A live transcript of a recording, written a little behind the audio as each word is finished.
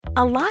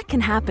A lot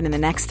can happen in the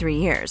next 3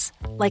 years.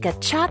 Like a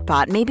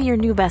chatbot may be your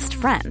new best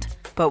friend.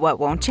 But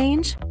what won't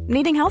change?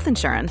 Needing health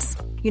insurance.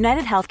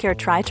 United Healthcare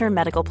Tri-Term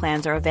Medical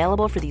Plans are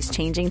available for these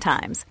changing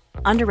times.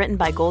 Underwritten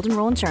by Golden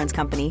Rule Insurance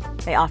Company,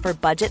 they offer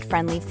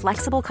budget-friendly,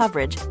 flexible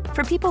coverage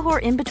for people who are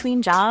in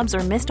between jobs or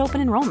missed open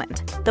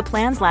enrollment. The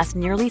plans last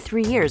nearly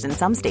 3 years in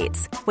some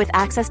states, with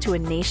access to a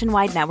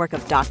nationwide network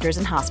of doctors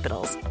and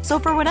hospitals. So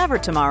for whatever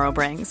tomorrow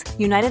brings,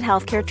 United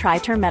Healthcare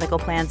Tri-Term Medical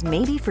Plans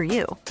may be for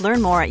you.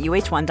 Learn more at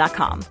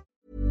uh1.com.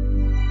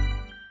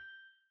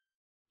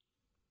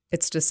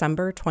 It's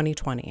December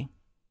 2020.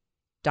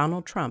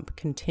 Donald Trump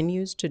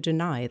continues to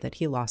deny that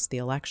he lost the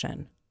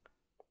election.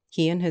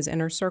 He and his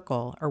inner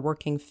circle are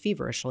working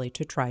feverishly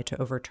to try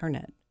to overturn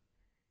it.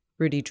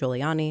 Rudy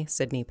Giuliani,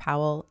 Sidney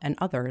Powell, and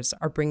others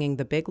are bringing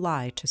the big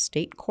lie to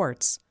state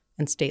courts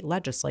and state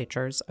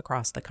legislatures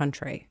across the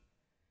country.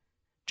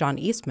 John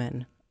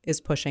Eastman is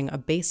pushing a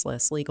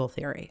baseless legal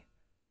theory.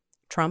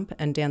 Trump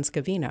and Dan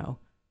Scavino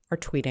are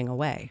tweeting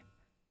away,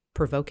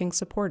 provoking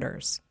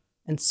supporters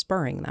and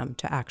spurring them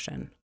to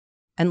action.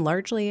 And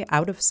largely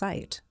out of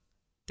sight,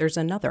 there's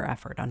another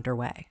effort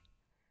underway.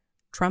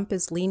 Trump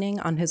is leaning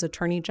on his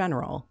Attorney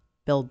General,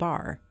 Bill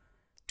Barr,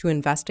 to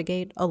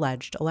investigate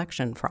alleged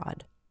election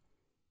fraud.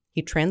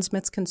 He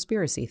transmits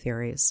conspiracy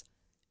theories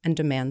and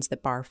demands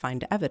that Barr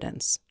find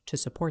evidence to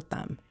support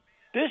them.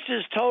 This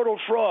is total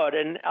fraud,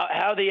 and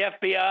how the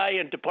FBI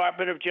and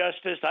Department of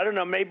Justice, I don't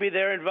know, maybe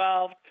they're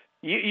involved.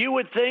 You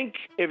would think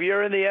if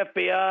you're in the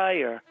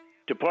FBI or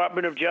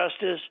Department of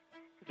Justice,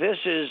 this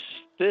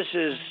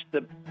is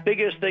the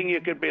biggest thing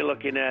you could be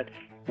looking at.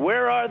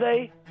 Where are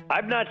they?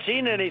 I've not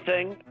seen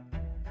anything.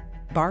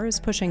 Barr is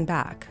pushing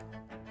back,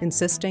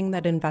 insisting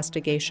that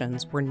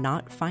investigations were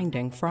not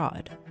finding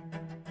fraud.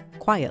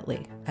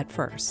 Quietly at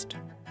first.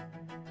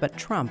 But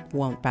Trump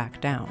won't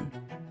back down.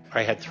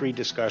 I had 3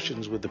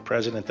 discussions with the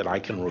president that I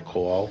can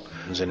recall,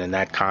 and in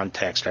that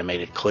context I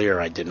made it clear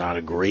I did not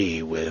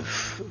agree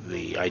with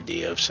the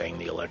idea of saying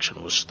the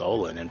election was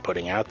stolen and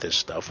putting out this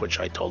stuff, which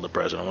I told the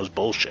president was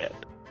bullshit.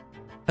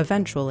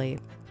 Eventually,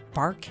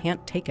 Barr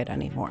can't take it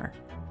anymore.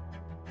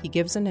 He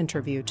gives an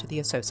interview to the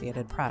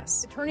Associated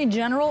Press. Attorney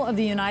General of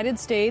the United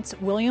States,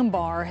 William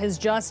Barr, has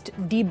just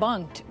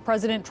debunked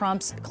President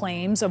Trump's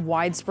claims of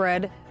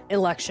widespread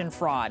election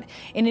fraud.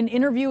 In an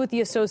interview with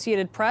the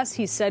Associated Press,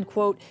 he said,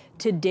 quote,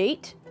 "To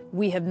date,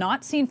 we have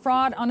not seen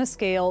fraud on a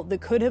scale that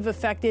could have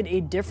affected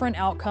a different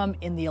outcome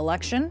in the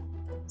election."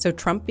 So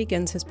Trump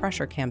begins his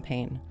pressure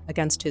campaign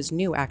against his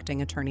new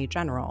acting Attorney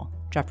General,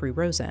 Jeffrey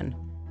Rosen,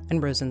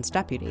 and Rosen's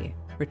deputy,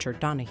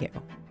 Richard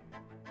Donoghue.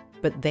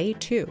 But they,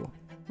 too,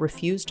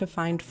 refuse to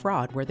find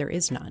fraud where there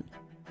is none.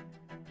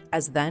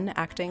 As then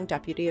acting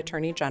Deputy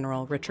Attorney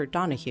General Richard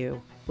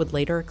Donoghue would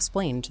later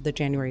explain to the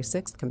January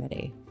 6th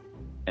committee.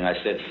 And I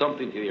said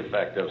something to the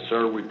effect of,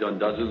 "Sir, we've done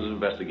dozens of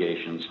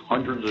investigations,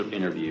 hundreds of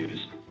interviews.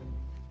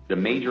 The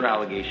major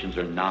allegations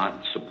are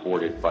not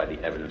supported by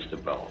the evidence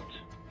developed."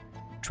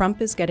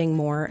 Trump is getting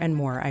more and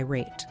more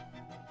irate.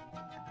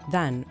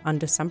 Then, on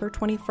December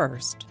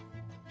 21st,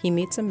 he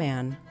meets a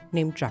man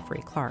named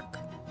Jeffrey Clark.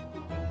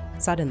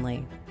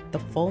 Suddenly, the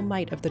full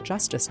might of the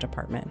Justice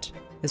Department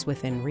is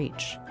within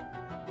reach,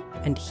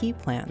 and he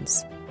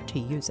plans to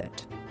use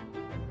it.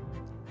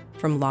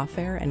 From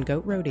Lawfare and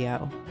Goat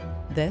Rodeo,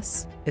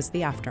 this is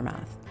The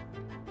Aftermath,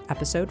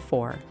 Episode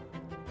 4,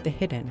 The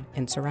Hidden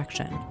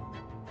Insurrection.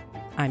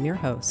 I'm your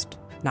host,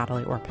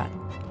 Natalie Orpett.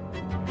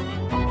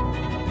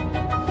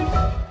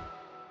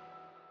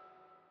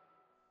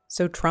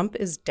 So Trump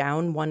is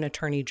down one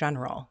attorney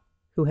general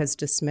who has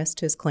dismissed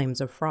his claims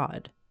of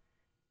fraud.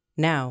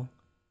 Now,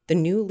 the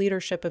new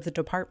leadership of the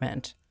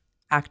department,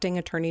 acting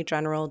Attorney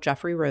General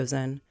Jeffrey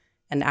Rosen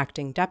and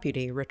acting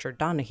Deputy Richard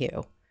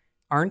Donoghue,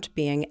 aren't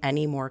being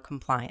any more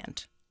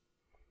compliant.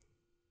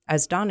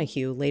 As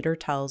Donoghue later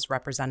tells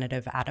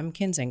Representative Adam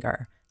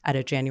Kinzinger at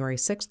a January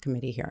 6th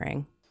committee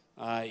hearing,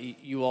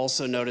 you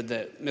also noted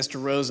that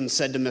Mr. Rosen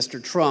said to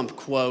Mr. Trump,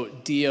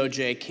 quote,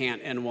 "DOJ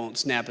can't and won't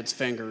snap its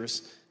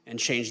fingers and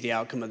change the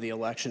outcome of the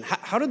election."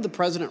 How did the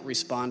president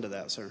respond to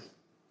that, sir?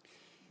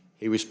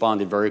 He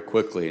responded very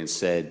quickly and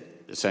said,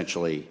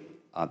 essentially,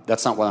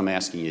 that's not what I'm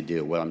asking you to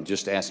do. What I'm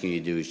just asking you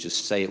to do is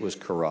just say it was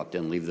corrupt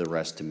and leave the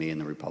rest to me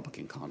and the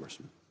Republican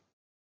congressman.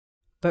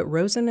 But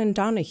Rosen and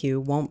Donoghue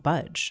won't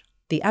budge.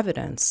 The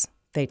evidence,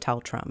 they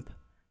tell Trump,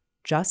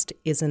 just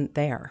isn't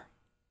there.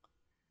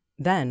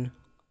 Then,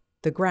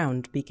 the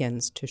ground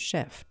begins to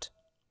shift.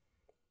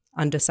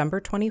 On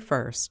December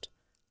 21st,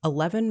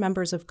 11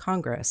 members of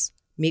Congress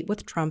meet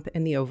with Trump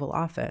in the Oval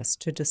Office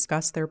to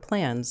discuss their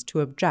plans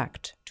to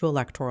object to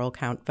electoral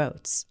count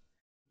votes.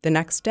 The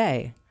next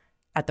day,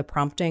 at the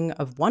prompting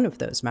of one of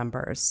those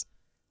members,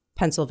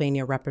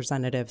 Pennsylvania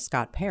Representative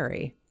Scott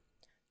Perry,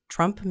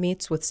 Trump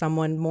meets with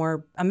someone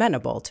more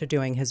amenable to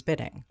doing his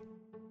bidding,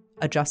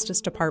 a Justice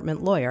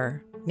Department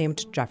lawyer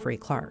named Jeffrey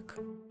Clark.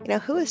 You know,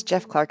 who is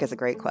Jeff Clark is a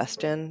great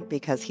question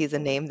because he's a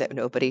name that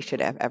nobody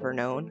should have ever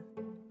known.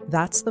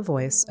 That's the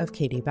voice of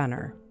Katie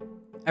Benner,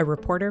 a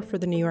reporter for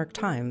the New York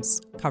Times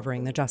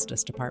covering the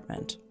Justice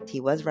Department. He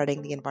was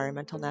running the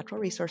Environmental Natural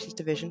Resources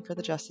Division for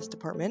the Justice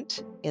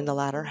Department in the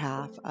latter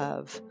half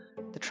of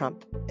the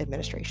Trump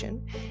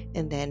administration.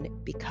 And then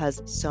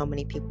because so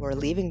many people were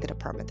leaving the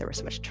department, there was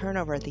so much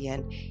turnover at the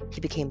end,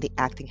 he became the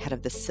acting head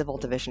of the Civil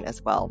Division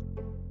as well.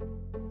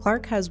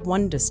 Clark has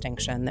one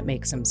distinction that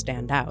makes him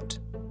stand out.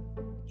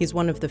 He's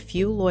one of the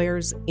few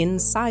lawyers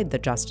inside the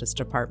Justice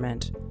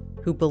Department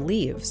who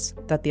believes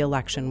that the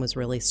election was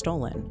really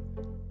stolen,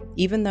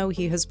 even though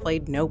he has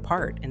played no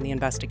part in the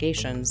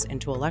investigations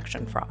into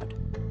election fraud.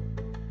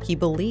 He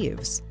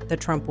believes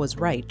that Trump was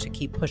right to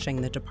keep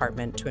pushing the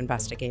department to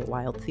investigate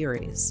wild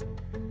theories.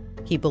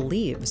 He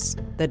believes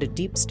that a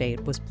deep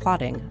state was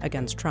plotting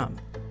against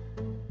Trump.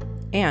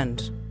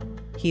 And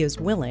he is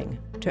willing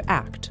to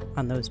act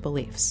on those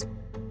beliefs.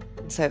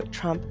 So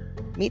Trump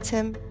meets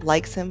him,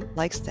 likes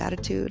his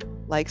attitude,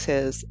 likes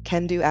his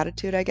can-do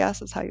attitude, I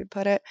guess is how you'd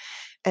put it,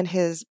 and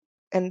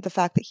the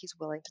fact that he's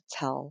willing to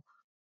tell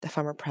the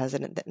former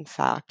president that, in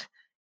fact,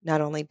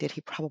 not only did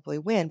he probably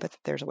win, but that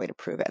there's a way to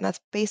prove it. And that's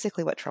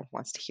basically what Trump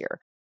wants to hear.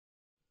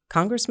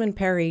 Congressman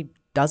Perry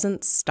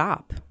doesn't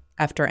stop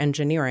after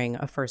engineering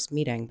a first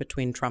meeting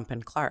between Trump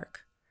and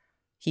Clark.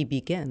 He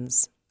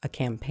begins a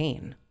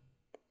campaign.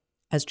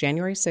 As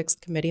January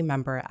 6th committee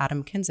member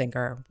Adam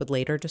Kinzinger would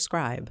later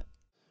describe,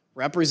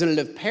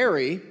 Representative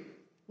Perry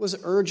was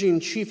urging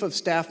Chief of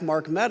Staff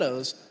Mark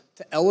Meadows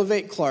to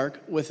elevate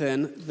Clark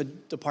within the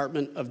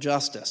Department of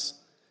Justice.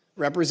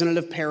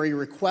 Representative Perry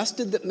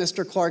requested that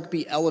Mr. Clark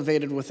be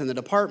elevated within the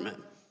department.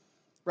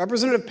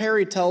 Representative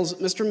Perry tells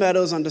Mr.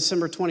 Meadows on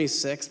December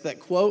 26th that,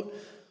 quote,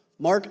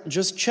 Mark,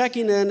 just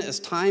checking in as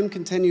time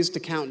continues to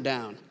count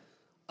down.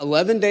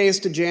 11 days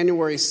to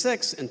January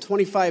 6th and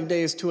 25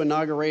 days to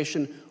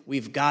inauguration,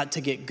 we've got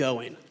to get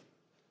going.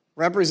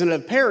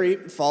 Representative Perry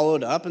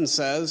followed up and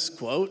says,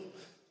 quote,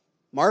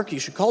 Mark, you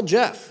should call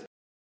Jeff.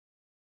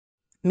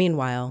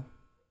 Meanwhile,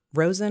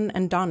 Rosen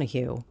and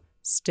Donahue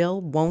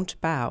still won't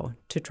bow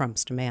to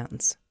Trump's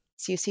demands.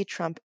 So you see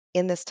Trump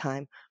in this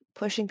time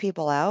pushing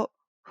people out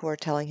who are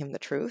telling him the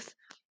truth.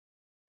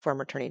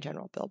 Former Attorney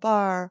General Bill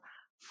Barr,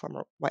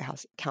 former White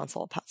House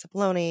counsel Pat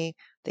Cipollone,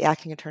 the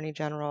acting Attorney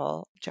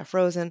General Jeff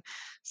Rosen,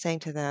 saying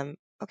to them,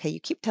 okay, you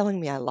keep telling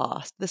me I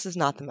lost. This is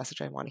not the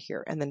message I want to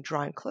hear. And then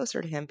drawing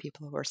closer to him,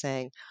 people who are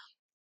saying,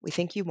 we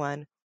think you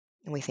won,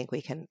 and we think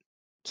we can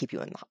keep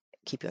you in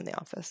the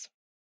office.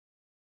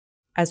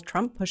 As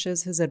Trump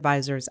pushes his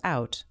advisors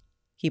out,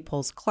 he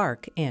pulls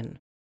Clark in.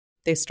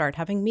 They start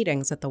having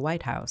meetings at the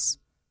White House,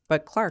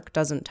 but Clark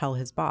doesn't tell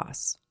his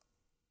boss.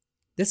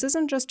 This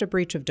isn't just a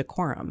breach of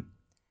decorum.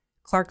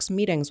 Clark's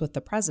meetings with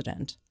the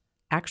president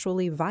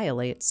actually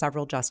violate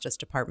several Justice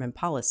Department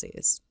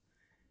policies.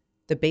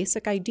 The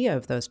basic idea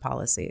of those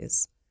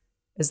policies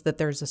is that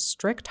there's a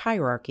strict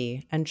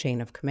hierarchy and chain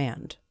of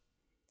command.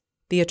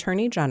 The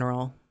Attorney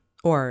General,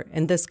 or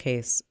in this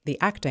case, the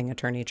acting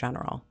Attorney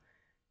General,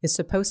 is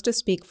supposed to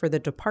speak for the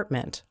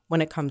department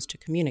when it comes to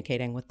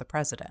communicating with the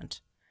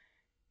president.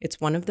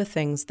 It's one of the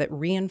things that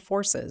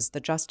reinforces the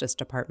Justice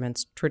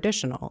Department's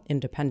traditional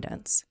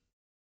independence.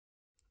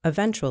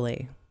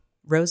 Eventually,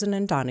 Rosen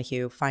and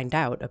Donahue find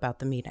out about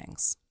the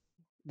meetings.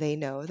 They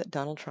know that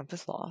Donald Trump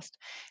has lost,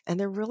 and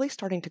they're really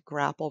starting to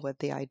grapple with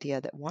the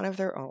idea that one of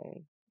their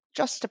own,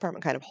 Justice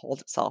Department kind of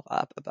holds itself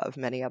up above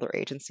many other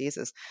agencies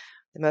as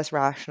the most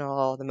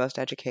rational, the most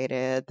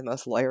educated, the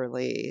most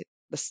lawyerly,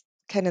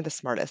 kind of the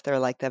smartest. They're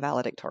like the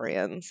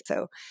valedictorians.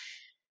 So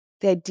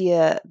the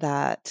idea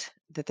that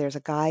there's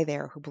a guy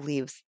there who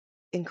believes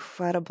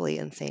incredibly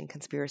insane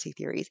conspiracy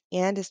theories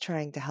and is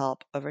trying to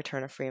help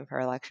overturn a free and fair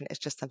election is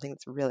just something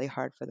that's really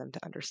hard for them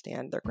to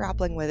understand. They're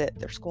grappling with it.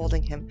 They're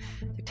scolding him.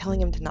 They're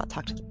telling him to not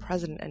talk to the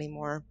president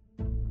anymore.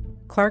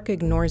 Clark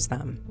ignores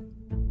them.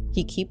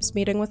 He keeps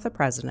meeting with the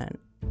president,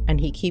 and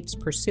he keeps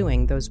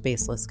pursuing those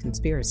baseless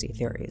conspiracy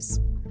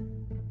theories.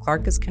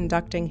 Clark is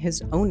conducting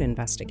his own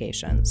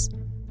investigations,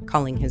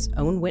 calling his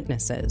own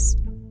witnesses,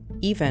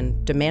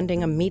 even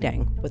demanding a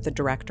meeting with the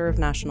Director of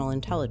National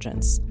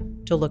Intelligence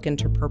to look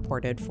into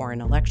purported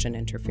foreign election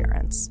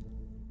interference.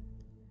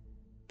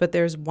 But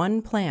there's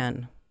one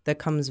plan that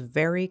comes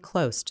very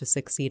close to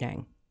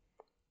succeeding.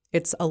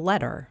 It's a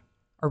letter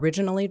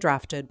originally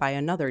drafted by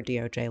another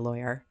DOJ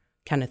lawyer,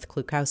 Kenneth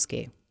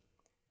Klukowski.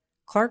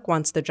 Clark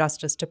wants the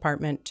Justice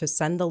Department to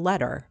send the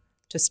letter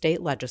to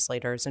state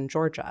legislators in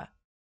Georgia.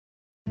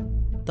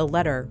 The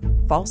letter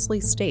falsely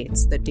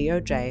states that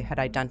DOJ had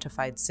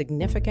identified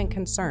significant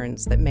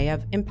concerns that may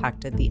have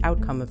impacted the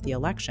outcome of the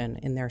election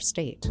in their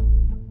state.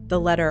 The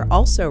letter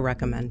also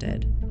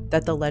recommended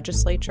that the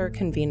legislature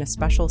convene a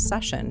special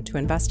session to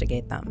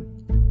investigate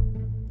them.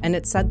 And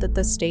it said that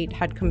the state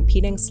had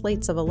competing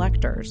slates of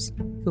electors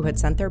who had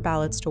sent their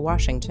ballots to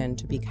Washington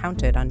to be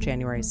counted on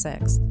January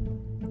 6th,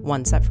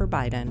 one set for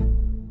Biden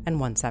and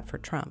one set for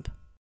Trump.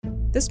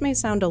 This may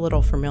sound a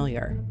little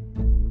familiar.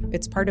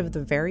 It's part of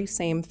the very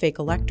same fake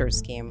elector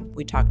scheme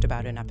we talked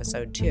about in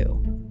episode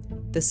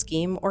 2, the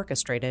scheme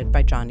orchestrated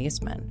by John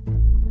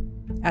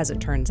Eastman. As it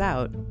turns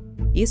out,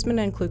 Eastman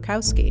and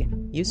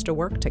Klukowski used to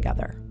work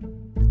together.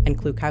 and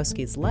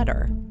Klukowski's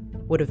letter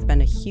would have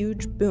been a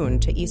huge boon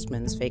to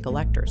Eastman's fake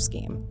elector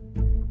scheme.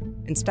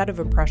 Instead of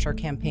a pressure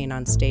campaign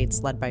on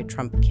states led by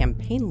Trump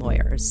campaign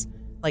lawyers,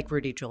 like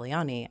Rudy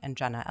Giuliani and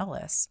Jenna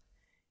Ellis,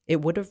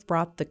 it would have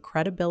brought the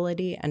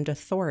credibility and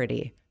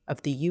authority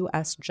of the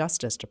U.S.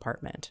 Justice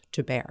Department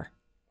to bear.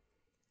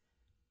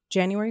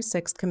 January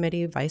 6th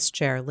Committee Vice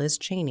Chair Liz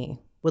Cheney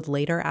would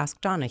later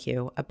ask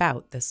Donahue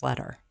about this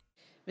letter.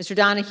 Mr.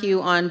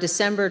 Donahue, on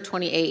December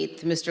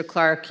 28th, Mr.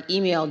 Clark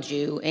emailed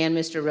you and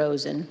Mr.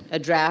 Rosen a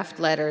draft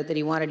letter that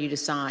he wanted you to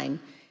sign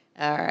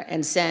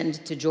and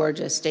send to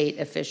Georgia state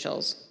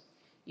officials.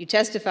 You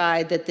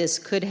testified that this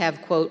could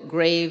have, quote,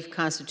 grave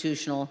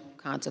constitutional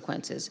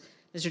consequences.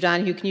 Mr.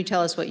 Donahue, can you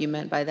tell us what you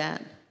meant by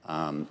that?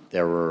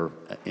 There were,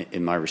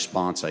 in my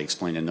response, I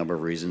explained a number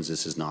of reasons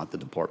this is not the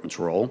department's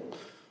role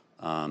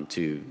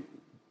to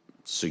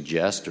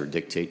suggest or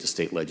dictate to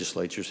state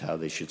legislatures how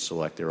they should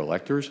select their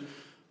electors.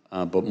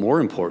 But more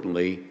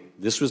importantly,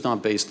 this was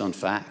not based on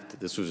fact.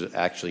 This was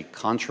actually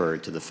contrary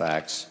to the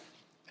facts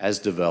as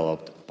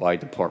developed by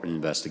department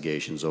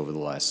investigations over the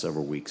last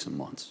several weeks and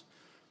months.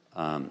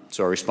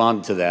 So I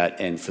responded to that,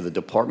 and for the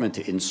department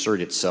to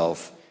insert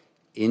itself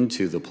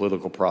into the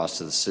political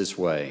process this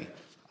way,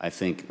 I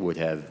think would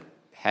have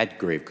had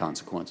grave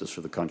consequences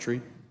for the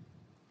country.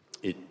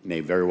 It may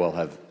very well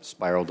have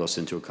spiraled us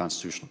into a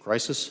constitutional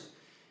crisis,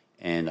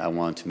 and I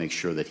wanted to make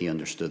sure that he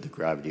understood the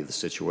gravity of the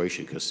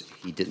situation because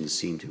he didn't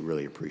seem to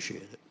really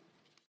appreciate it.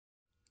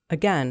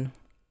 Again,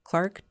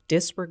 Clark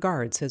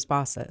disregards his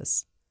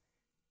bosses.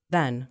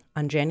 Then,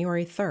 on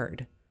January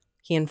 3rd,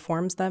 he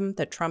informs them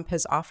that Trump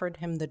has offered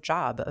him the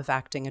job of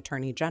acting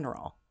attorney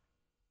general,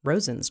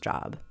 Rosen's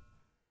job.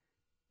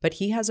 But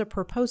he has a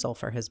proposal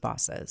for his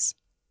bosses.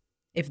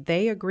 If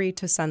they agree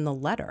to send the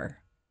letter,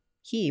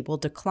 he will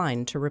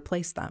decline to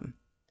replace them.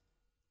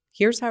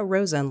 Here's how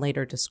Rosen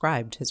later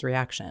described his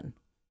reaction.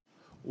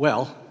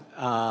 Well,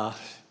 on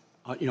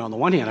the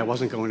one hand, I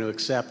wasn't going to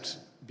accept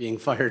being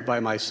fired by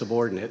my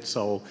subordinate,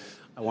 so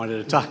I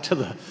wanted to talk to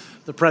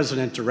the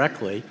president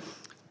directly.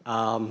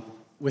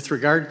 With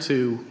regard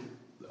to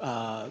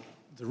the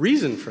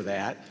reason for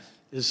that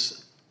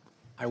is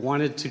I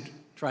wanted to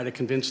try to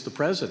convince the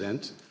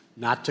president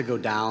not to go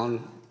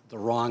down the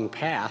wrong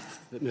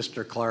path that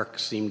Mr. Clark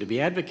seemed to be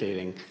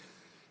advocating.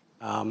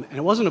 And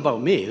it wasn't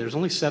about me. There's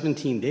only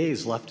 17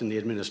 days left in the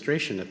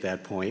administration at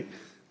that point.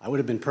 I would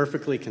have been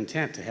perfectly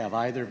content to have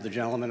either of the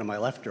gentlemen on my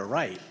left or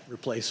right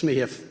replace me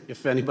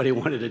if anybody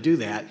wanted to do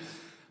that.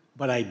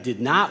 But I did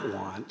not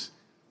want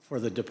for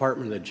the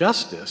Department of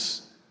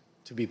Justice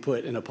to be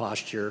put in a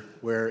posture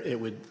where it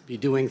would be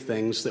doing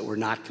things that were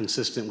not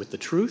consistent with the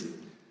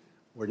truth,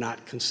 were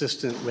not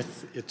consistent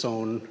with its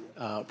own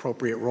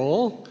appropriate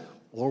role,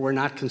 or were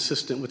not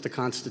consistent with the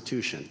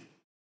Constitution.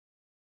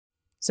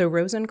 So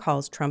Rosen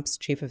calls Trump's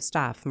chief of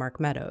staff,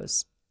 Mark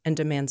Meadows, and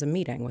demands a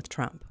meeting with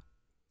Trump.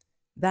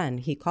 Then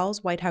he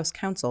calls White House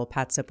counsel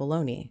Pat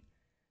Cipollone,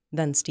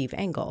 then Steve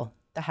Engel,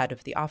 the head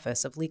of the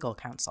Office of Legal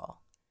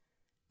Counsel,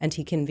 and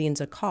he convenes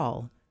a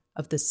call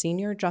of the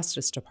senior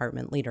Justice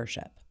Department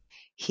leadership.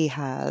 He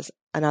has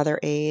another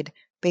aide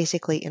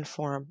basically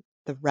inform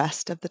the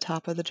rest of the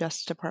top of the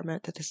Justice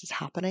Department that this is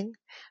happening,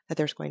 that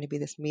there's going to be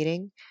this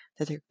meeting,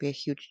 that there could be a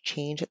huge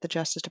change at the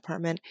Justice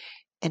Department,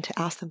 and to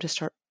ask them to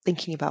start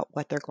thinking about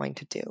what they're going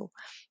to do.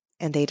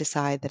 And they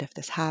decide that if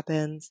this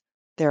happens,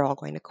 they're all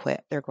going to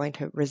quit. They're going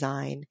to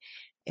resign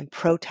in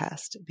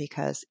protest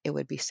because it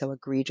would be so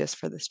egregious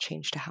for this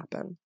change to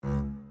happen.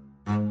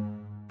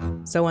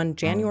 So on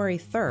January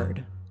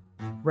 3rd,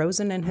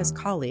 Rosen and his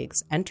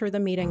colleagues enter the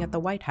meeting at the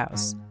White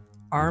House,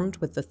 armed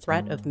with the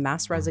threat of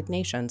mass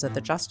resignations at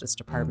the Justice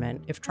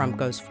Department if Trump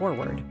goes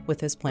forward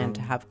with his plan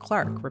to have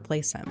Clark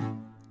replace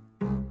him.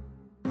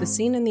 The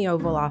scene in the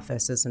Oval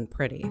Office isn't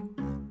pretty.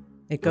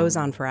 It goes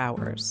on for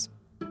hours.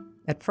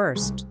 At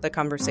first, the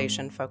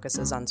conversation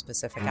focuses on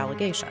specific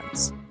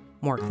allegations,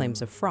 more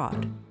claims of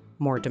fraud,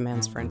 more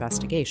demands for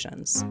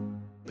investigations.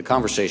 The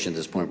conversation at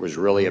this point was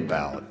really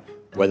about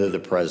whether the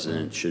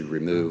president should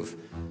remove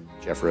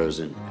Jeff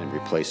Rosen and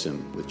replace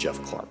him with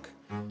Jeff Clark.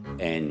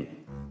 And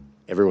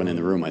everyone in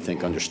the room, I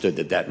think, understood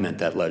that that meant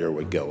that letter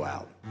would go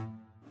out.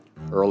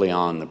 Early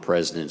on, the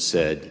president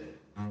said,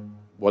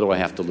 "What do I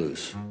have to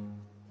lose?"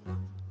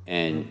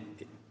 And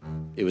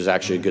it was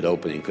actually a good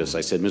opening because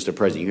I said, "Mr.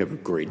 President, you have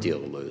a great deal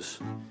to lose."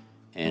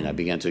 And I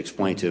began to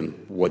explain to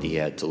him what he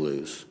had to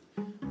lose,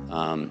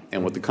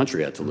 and what the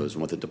country had to lose,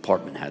 and what the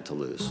department had to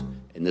lose.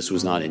 And this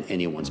was not in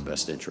anyone's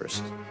best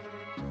interest.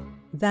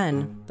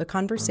 Then the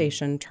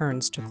conversation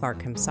turns to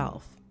Clark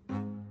himself.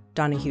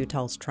 Donahue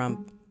tells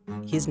Trump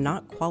he's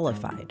not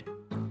qualified.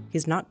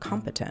 He's not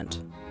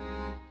competent.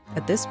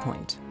 At this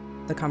point,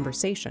 the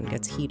conversation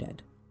gets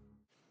heated.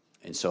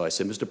 And so I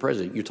said, "Mr.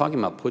 President, you're talking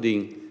about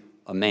putting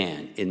a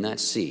man in that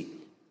seat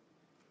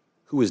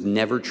who has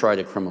never tried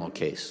a criminal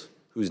case,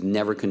 who's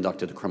never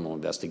conducted a criminal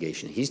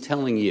investigation. He's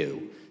telling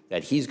you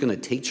that he's going to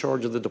take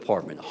charge of the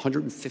department,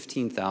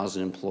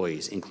 115,000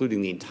 employees,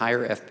 including the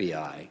entire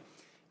FBI,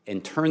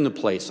 and turn the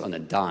place on a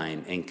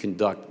dime and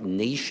conduct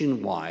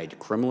nationwide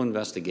criminal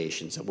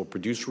investigations that will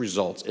produce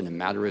results in a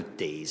matter of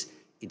days,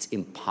 it's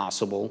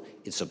impossible,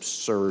 it's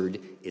absurd,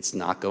 it's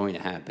not going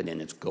to happen,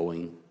 and it's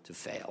going to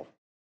fail.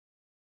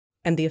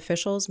 And the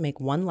officials make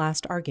one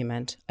last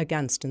argument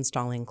against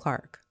installing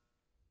Clark.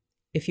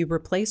 If you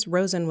replace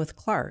Rosen with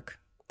Clark,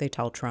 they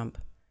tell Trump,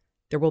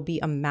 there will be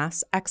a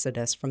mass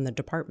exodus from the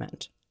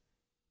department.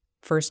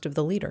 First of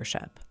the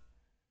leadership,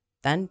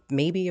 then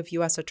maybe of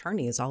U.S.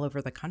 attorneys all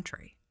over the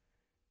country,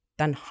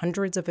 then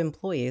hundreds of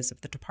employees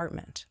of the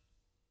department.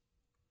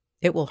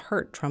 It will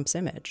hurt Trump's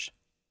image.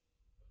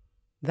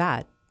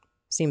 That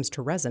seems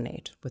to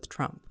resonate with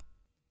Trump.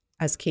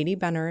 As Katie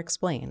Benner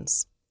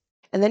explains.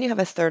 And then you have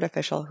a third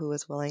official who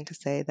is willing to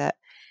say that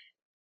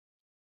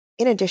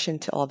in addition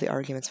to all the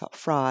arguments about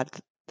fraud,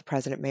 the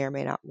president may or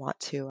may not want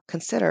to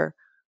consider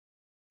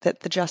that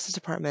the Justice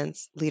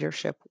Department's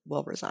leadership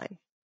will resign,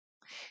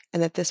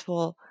 and that this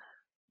will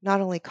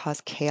not only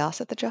cause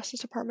chaos at the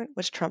Justice Department,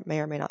 which Trump may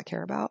or may not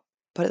care about,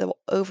 but it will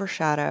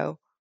overshadow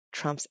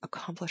Trump's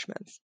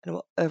accomplishments, and it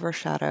will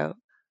overshadow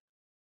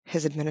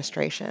his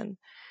administration,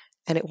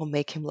 and it will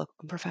make him look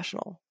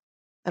unprofessional,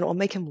 and it will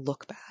make him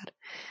look bad.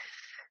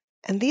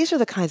 And these are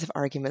the kinds of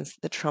arguments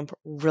that Trump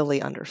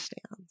really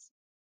understands.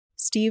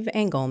 Steve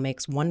Engel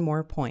makes one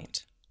more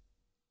point.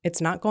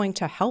 It's not going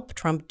to help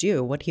Trump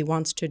do what he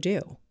wants to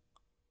do.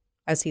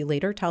 As he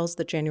later tells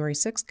the January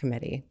 6th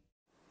committee,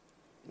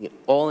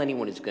 all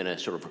anyone is going to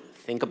sort of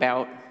think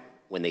about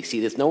when they see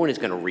this, no one is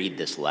going to read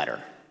this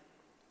letter.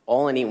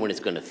 All anyone is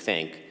going to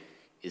think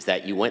is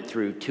that you went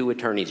through 2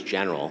 attorneys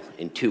general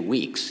in 2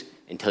 weeks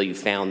until you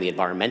found the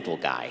environmental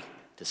guy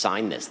to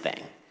sign this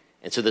thing.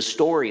 And so the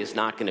story is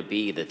not going to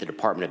be that the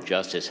Department of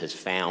Justice has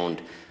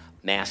found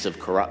massive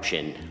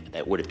corruption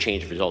that would have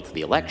changed the result of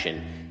the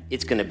election.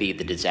 It's going to be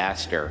the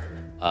disaster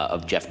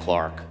of Jeff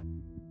Clark.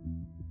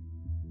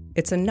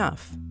 It's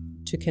enough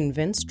to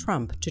convince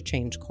Trump to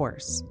change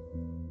course.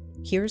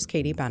 Here's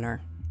Katie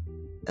Benner.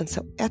 And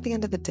so at the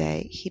end of the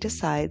day, he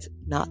decides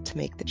not to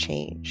make the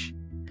change,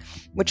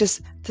 which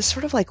is this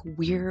sort of like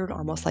weird,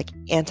 almost like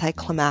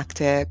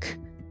anticlimactic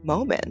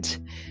moment,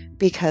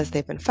 because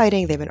they've been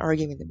fighting, they've been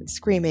arguing, they've been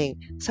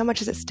screaming, so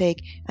much is at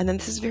stake. And then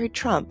this is very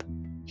Trump.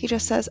 He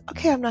just says,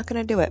 okay, I'm not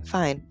going to do it.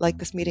 Fine. Like,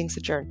 this meeting's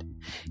adjourned.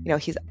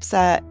 He's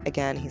upset.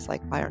 Again, he's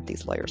like, why aren't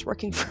these lawyers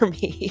working for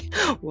me?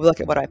 Look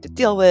at what I have to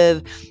deal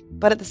with.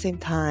 But at the same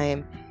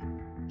time,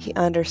 he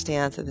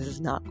understands that this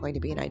is not going to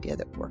be an idea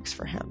that works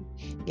for him.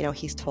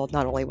 He's told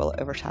not only will it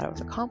overshadow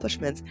his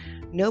accomplishments,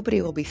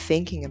 nobody will be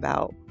thinking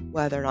about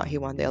whether or not he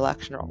won the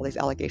election or all these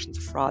allegations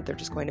of fraud. They're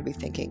just going to be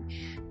thinking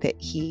that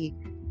he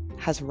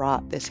has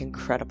wrought this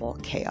incredible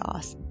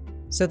chaos.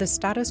 So the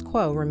status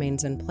quo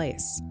remains in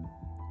place.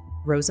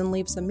 Rosen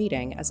leaves the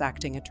meeting as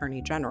acting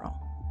attorney general.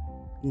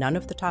 None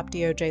of the top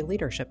DOJ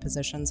leadership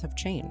positions have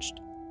changed.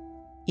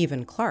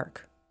 Even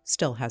Clark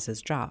still has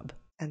his job.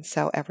 And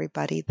so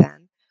everybody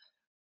then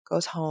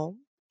goes home,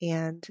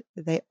 and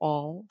they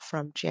all,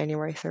 from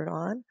January 3rd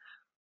on,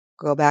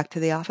 go back to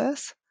the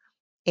office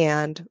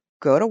and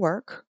go to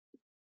work,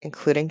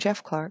 including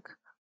Jeff Clark,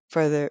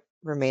 for the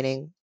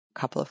remaining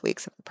couple of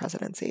weeks of the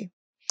presidency.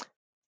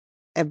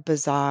 A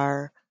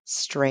bizarre,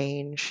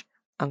 strange,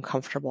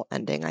 uncomfortable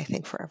ending, I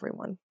think, for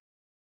everyone.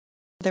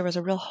 There was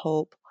a real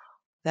hope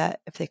that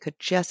if they could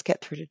just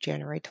get through to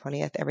January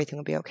 20th, everything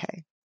would be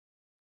okay.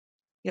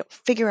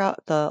 Figure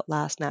out the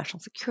last national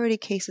security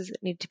cases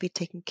that need to be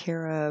taken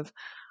care of,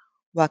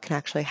 what can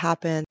actually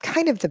happen.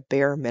 Kind of the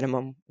bare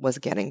minimum was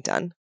getting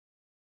done.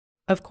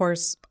 Of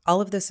course,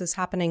 all of this is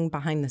happening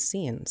behind the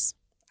scenes,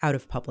 out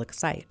of public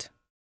sight.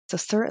 So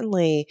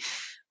certainly,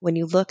 when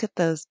you look at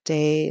those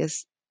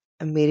days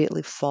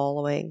immediately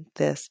following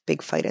this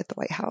big fight at the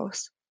White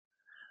House,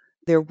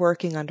 they're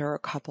working under a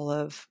couple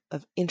of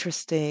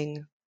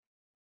interesting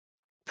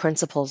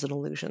principles and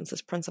illusions.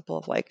 This principle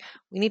of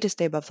we need to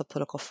stay above the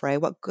political fray.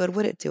 What good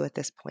would it do at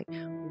this point?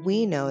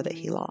 We know that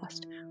he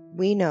lost.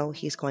 We know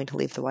he's going to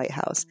leave the White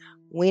House.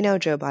 We know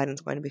Joe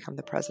Biden's going to become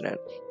the president.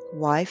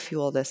 Why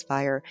fuel this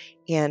fire?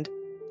 And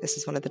this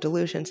is one of the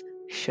delusions.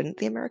 Shouldn't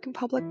the American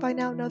public by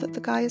now know that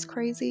the guy is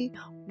crazy?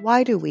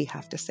 Why do we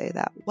have to say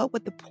that? What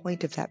would the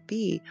point of that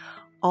be?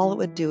 All it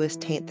would do is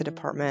taint the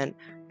department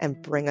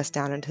and bring us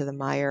down into the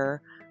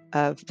mire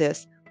of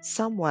this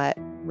somewhat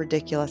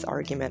ridiculous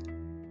argument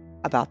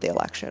about the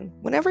election,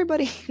 when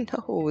everybody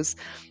knows,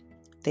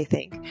 they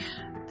think,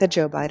 that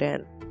Joe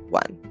Biden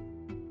won.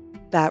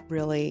 That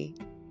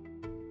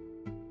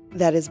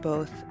is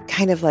both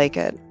kind of like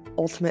an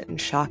ultimate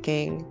and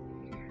shocking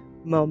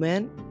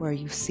moment where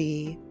you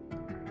see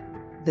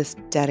this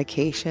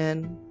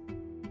dedication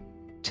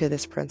to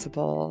this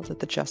principle that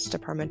the Justice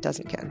Department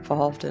doesn't get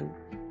involved in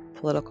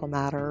political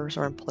matters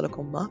or in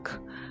political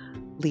muck,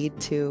 lead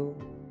to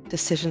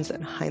decisions that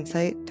in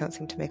hindsight don't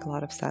seem to make a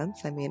lot of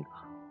sense. I mean,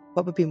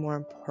 what would be more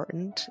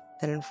important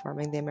than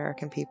informing the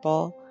American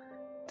people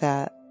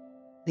that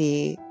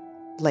the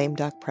lame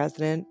duck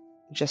president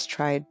just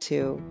tried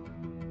to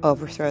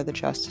overthrow the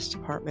Justice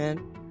Department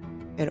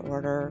in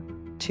order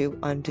to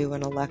undo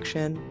an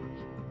election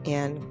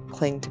and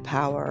cling to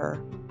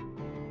power.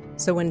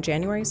 So when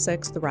January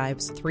 6th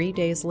arrives 3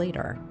 days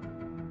later,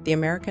 the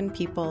American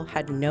people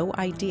had no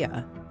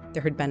idea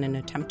there had been an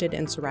attempted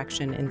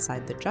insurrection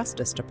inside the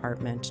Justice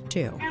Department,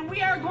 too. And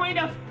we are going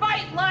to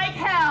fight like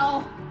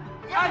hell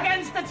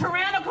against the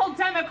tyrannical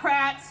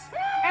Democrats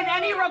and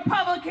any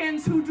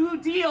Republicans who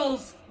do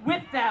deals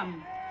with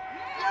them.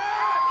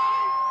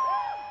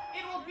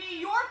 It will be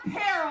your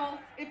peril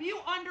if you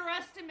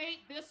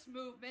underestimate this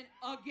movement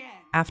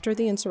again. After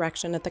the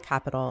insurrection at the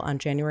Capitol on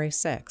January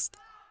 6th,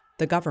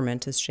 the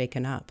government is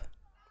shaken up.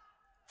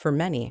 For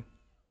many,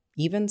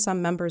 even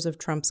some members of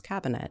Trump's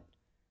cabinet,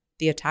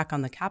 the attack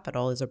on the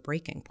Capitol is a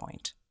breaking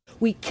point.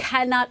 We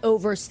cannot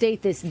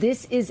overstate this.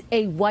 This is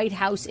a White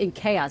House in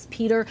chaos.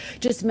 Peter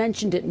just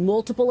mentioned it.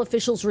 Multiple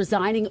officials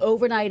resigning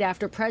overnight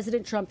after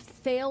President Trump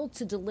failed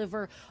to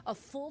deliver a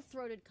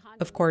full-throated...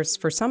 Of course,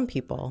 for some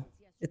people,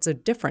 it's a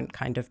different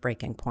kind of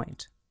breaking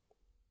point.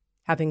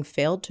 Having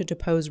failed to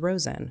depose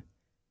Rosen,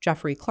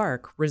 Jeffrey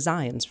Clark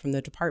resigns from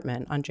the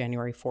department on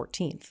January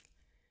 14th,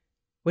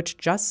 which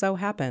just so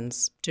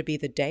happens to be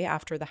the day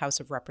after the House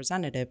of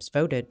Representatives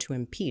voted to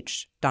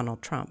impeach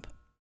Donald Trump.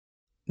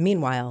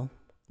 Meanwhile,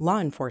 law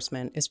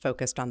enforcement is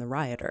focused on the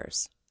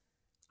rioters.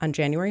 On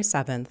January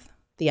 7th,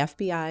 the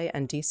FBI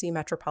and D.C.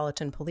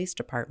 Metropolitan Police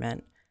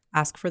Department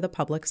ask for the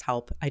public's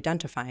help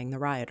identifying the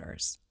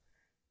rioters.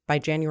 By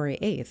January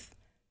 8th,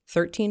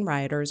 13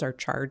 rioters are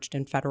charged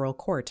in federal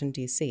court in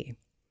D.C.,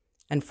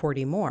 and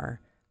 40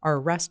 more are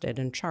arrested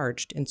and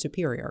charged in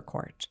Superior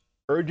Court.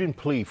 Urgent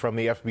plea from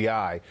the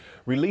FBI,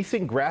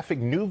 releasing graphic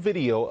new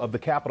video of the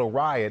Capitol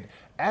riot,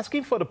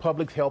 asking for the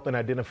public's help in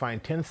identifying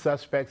 10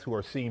 suspects who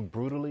are seen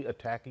brutally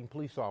attacking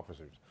police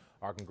officers.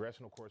 Our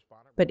congressional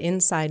correspondent... But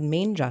inside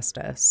Main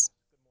Justice,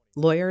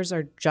 lawyers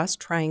are just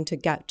trying to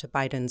get to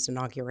Biden's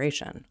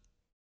inauguration.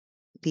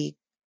 The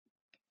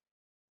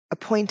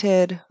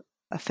appointed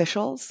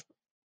officials,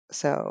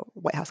 so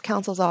White House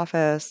counsel's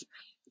office,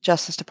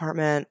 Justice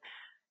Department,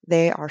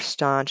 they are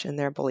staunch in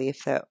their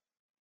belief that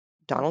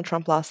Donald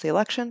Trump lost the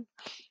election,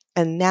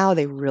 and now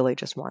they really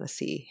just want to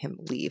see him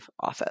leave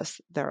office.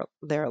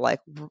 They're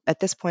like, at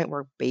this point,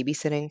 we're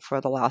babysitting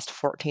for the last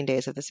 14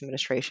 days of this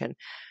administration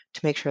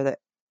to make sure that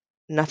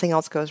nothing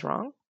else goes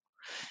wrong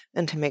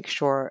and to make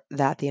sure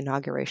that the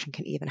inauguration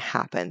can even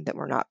happen, that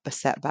we're not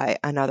beset by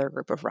another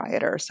group of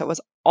rioters. So it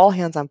was all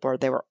hands on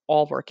board. They were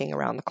all working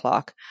around the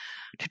clock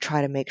to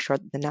try to make sure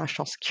that the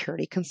national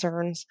security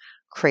concerns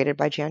created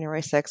by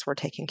January 6th were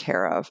taken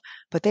care of.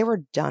 But they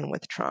were done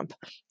with Trump,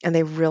 and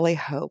they really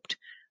hoped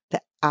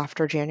that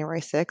after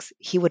January 6th,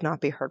 he would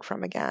not be heard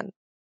from again.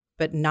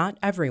 But not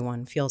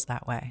everyone feels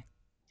that way.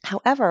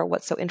 However,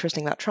 what's so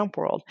interesting about Trump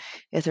world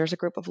is there's a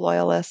group of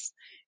loyalists.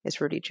 It's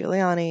Rudy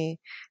Giuliani,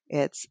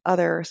 it's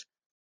others,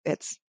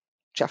 it's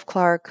Jeff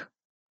Clark,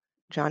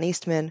 John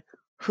Eastman,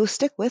 who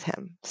stick with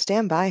him,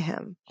 stand by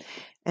him.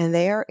 And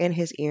they are in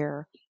his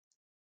ear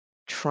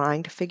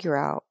trying to figure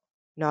out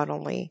not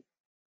only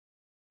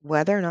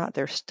whether or not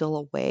there's still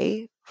a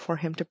way for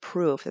him to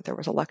prove that there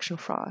was election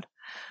fraud,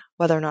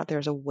 whether or not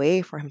there's a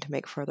way for him to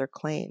make further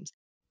claims.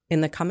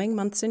 In the coming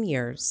months and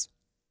years,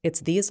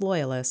 it's these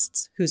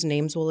loyalists whose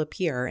names will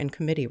appear in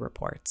committee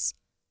reports,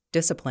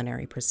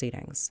 disciplinary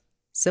proceedings,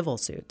 civil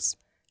suits,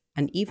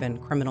 and even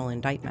criminal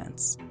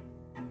indictments.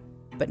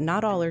 But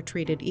not all are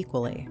treated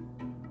equally,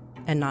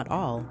 and not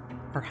all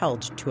are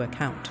held to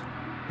account.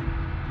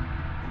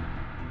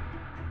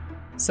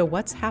 So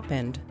what's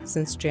happened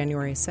since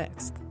January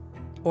 6th?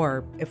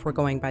 Or, if we're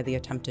going by the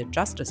attempted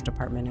Justice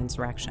Department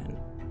insurrection,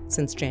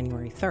 since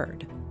January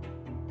 3rd?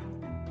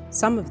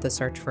 Some of the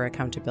search for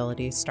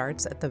accountability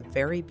starts at the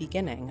very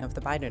beginning of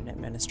the Biden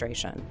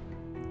administration,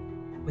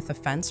 with a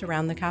fence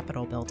around the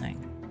Capitol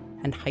building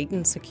and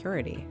heightened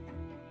security.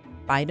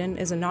 Biden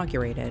is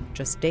inaugurated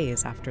just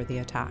days after the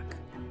attack.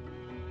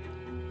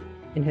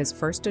 In his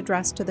first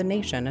address to the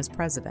nation as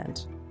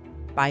president,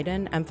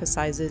 Biden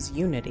emphasizes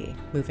unity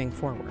moving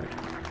forward.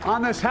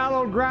 On this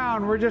hallowed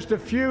ground where just a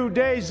few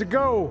days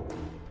ago,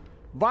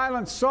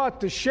 violence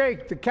sought to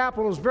shake the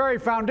Capitol's very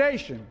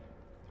foundation,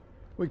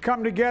 we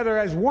come together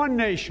as one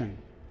nation,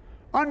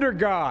 under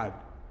God,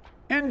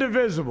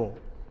 indivisible,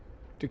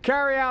 to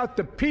carry out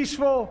the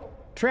peaceful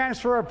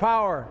transfer of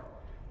power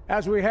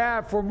as we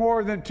have for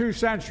more than 2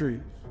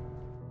 centuries.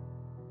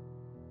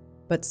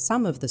 But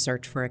some of the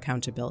search for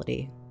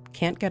accountability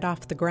can't get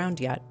off the ground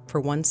yet for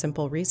one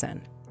simple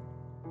reason.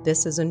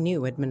 This is a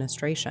new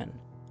administration.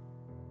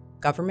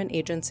 Government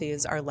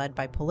agencies are led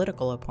by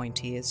political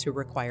appointees who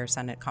require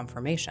Senate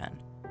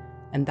confirmation,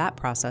 and that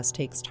process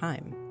takes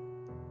time,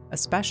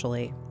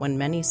 especially when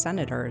many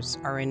senators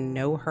are in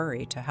no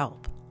hurry to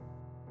help.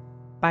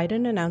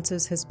 Biden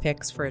announces his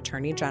picks for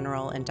Attorney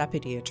General and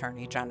Deputy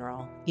Attorney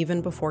General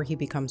even before he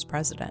becomes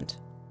president.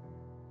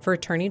 For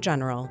Attorney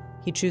General,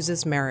 he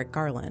chooses Merrick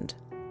Garland,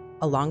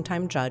 a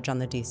longtime judge on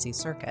the D.C.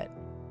 Circuit.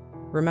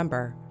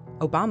 Remember,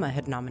 Obama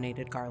had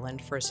nominated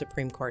Garland for a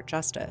Supreme Court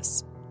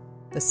justice.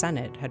 The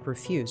Senate had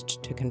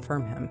refused to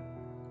confirm him.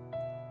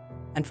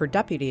 And for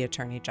Deputy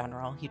Attorney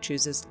General, he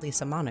chooses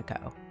Lisa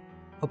Monaco,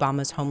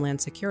 Obama's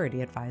Homeland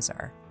Security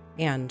advisor,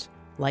 and,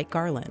 like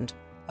Garland,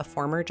 a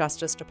former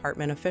Justice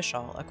Department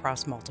official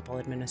across multiple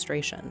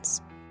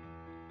administrations.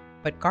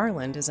 But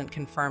Garland isn't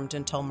confirmed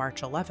until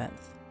March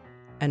 11th,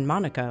 and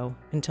Monaco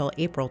until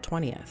April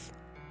 20th.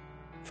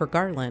 For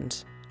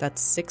Garland,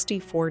 that's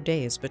 64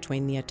 days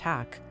between the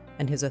attack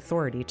and his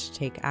authority to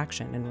take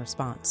action in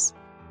response.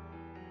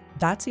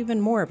 That's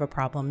even more of a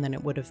problem than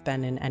it would have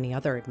been in any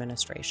other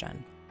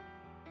administration.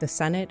 The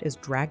Senate is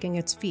dragging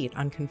its feet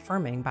on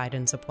confirming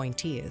Biden's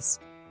appointees,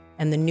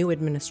 and the new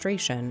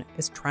administration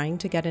is trying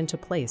to get into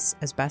place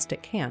as best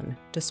it can,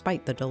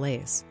 despite the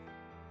delays.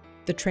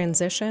 The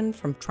transition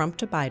from Trump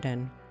to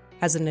Biden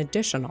has an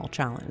additional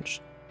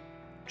challenge.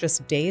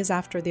 Just days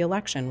after the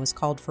election was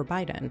called for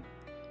Biden,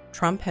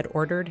 Trump had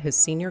ordered his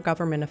senior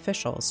government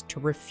officials to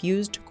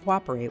refuse to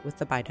cooperate with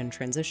the Biden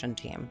transition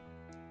team.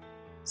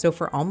 So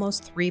for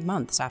almost 3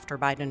 months after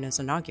Biden is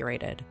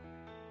inaugurated,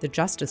 the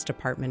Justice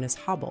Department is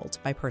hobbled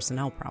by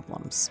personnel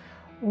problems.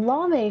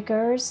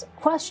 Lawmakers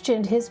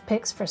questioned his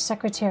picks for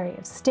Secretary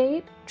of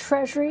State,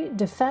 Treasury,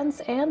 Defense,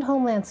 and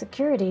Homeland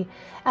Security,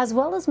 as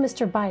well as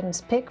Mr.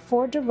 Biden's pick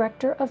for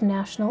Director of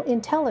National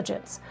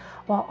Intelligence.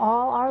 While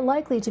all are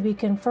likely to be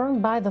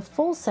confirmed by the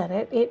full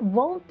Senate, it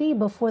won't be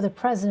before the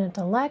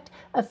president-elect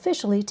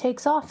officially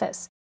takes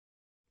office.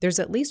 There's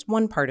at least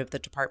one part of the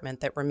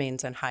department that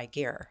remains in high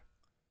gear: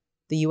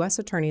 the U.S.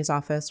 Attorney's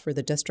Office for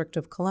the District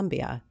of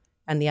Columbia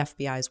and the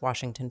FBI's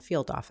Washington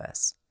Field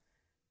Office.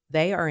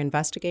 They are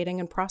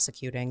investigating and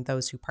prosecuting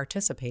those who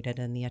participated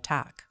in the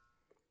attack.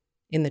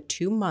 In the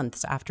 2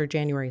 months after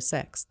January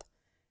 6th,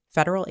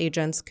 federal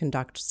agents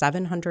conduct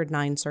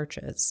 709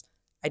 searches,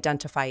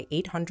 identify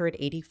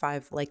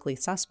 885 likely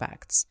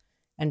suspects,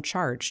 and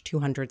charge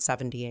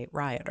 278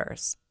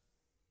 rioters.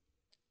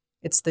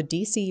 It's the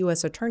D.C.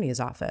 U.S. Attorney's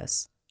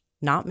Office,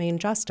 not Main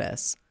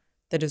Justice,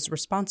 that is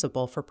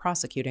responsible for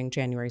prosecuting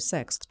January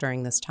 6th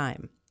during this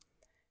time.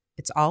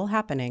 It's all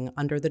happening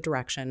under the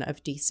direction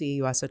of D.C.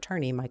 U.S.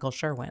 Attorney Michael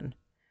Sherwin.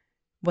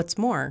 What's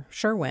more,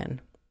 Sherwin,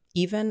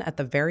 even at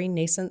the very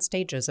nascent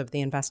stages of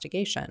the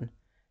investigation,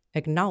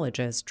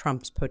 acknowledges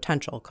Trump's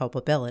potential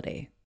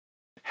culpability.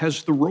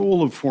 Has the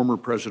role of former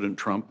President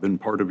Trump been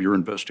part of your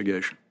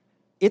investigation?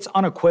 It's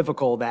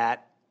unequivocal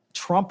that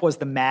Trump was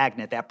the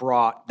magnet that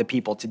brought the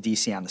people to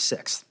D.C. on the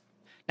 6th.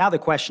 Now the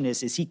question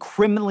is he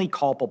criminally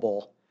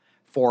culpable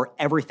for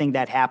everything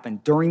that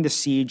happened during the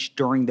siege,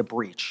 during the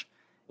breach?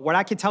 What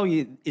I can tell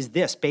you is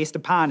this, based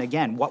upon,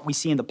 again, what we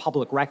see in the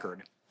public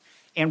record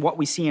and what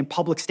we see in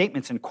public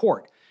statements in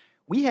court.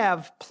 We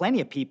have plenty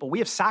of people, we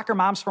have soccer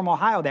moms from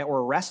Ohio that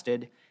were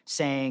arrested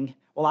saying,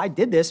 well, I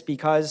did this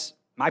because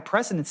my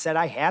president said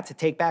I had to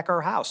take back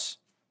our house.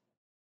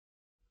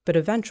 But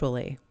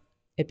eventually,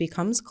 it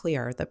becomes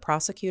clear that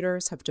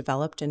prosecutors have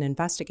developed an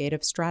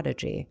investigative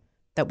strategy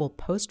that will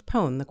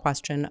postpone the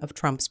question of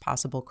Trump's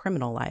possible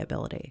criminal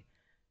liability,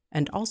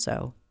 and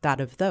also that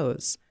of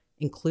those,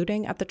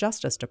 including at the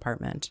Justice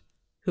Department,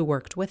 who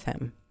worked with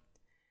him.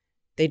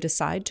 They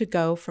decide to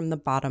go from the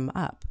bottom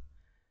up,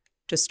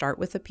 to start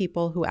with the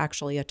people who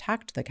actually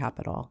attacked the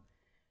Capitol,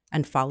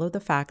 and follow the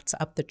facts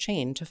up the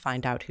chain to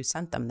find out who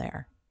sent them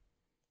there.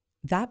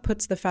 That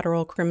puts the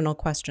federal criminal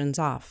questions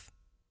off,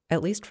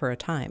 at least for a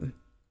time.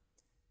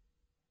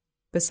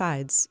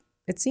 Besides,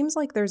 it seems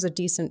like there's a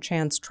decent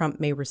chance Trump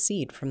may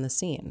recede from the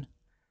scene.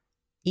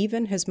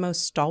 Even his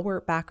most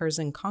stalwart backers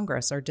in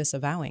Congress are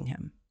disavowing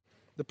him.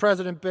 The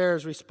president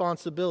bears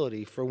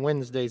responsibility for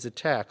Wednesday's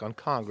attack on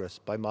Congress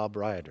by mob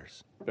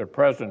rioters. That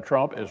President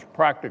Trump is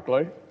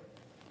practically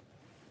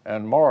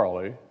and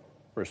morally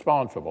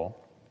responsible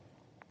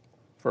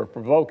for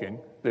provoking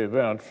the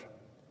events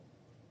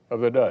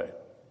of the day.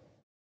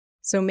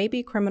 So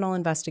maybe criminal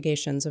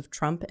investigations of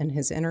Trump and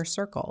his inner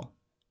circle,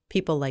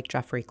 people like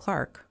Jeffrey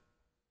Clark,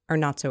 are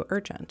not so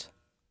urgent.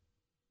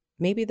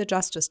 Maybe the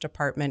Justice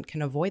Department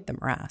can avoid the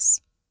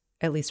morass,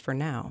 at least for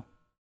now.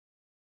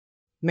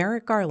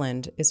 Merrick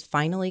Garland is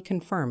finally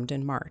confirmed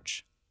in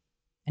March,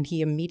 and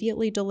he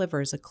immediately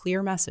delivers a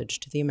clear message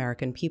to the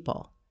American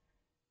people.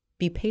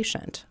 Be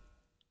patient.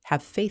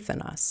 Have faith in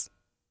us.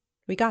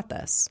 We got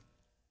this.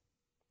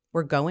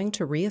 We're going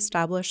to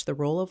reestablish the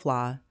rule of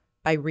law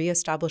by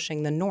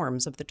reestablishing the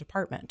norms of the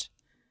department,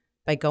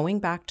 by going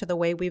back to the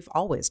way we've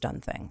always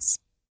done things.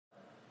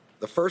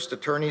 The first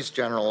attorneys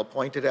general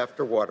appointed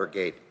after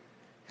Watergate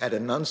had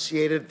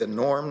enunciated the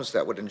norms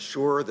that would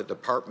ensure the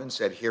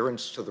department's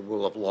adherence to the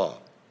rule of law.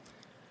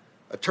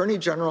 Attorney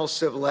General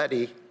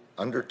Civletti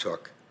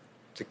undertook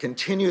to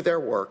continue their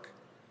work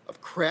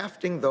of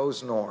crafting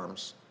those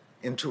norms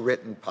into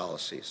written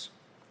policies.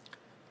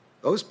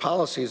 Those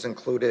policies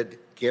included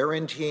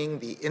guaranteeing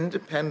the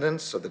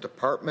independence of the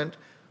department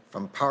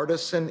from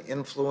partisan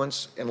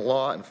influence in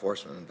law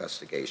enforcement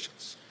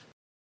investigations.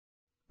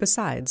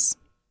 Besides,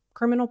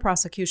 criminal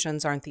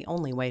prosecutions aren't the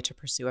only way to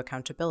pursue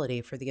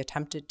accountability for the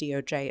attempted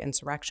DOJ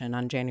insurrection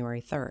on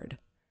January 3rd.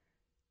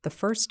 The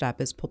first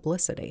step is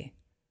publicity,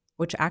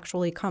 which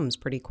actually comes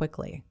pretty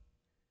quickly.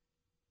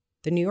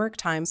 The New York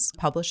Times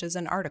publishes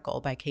an article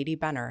by Katie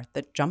Benner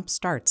that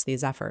jumpstarts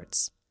these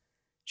efforts.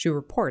 She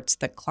reports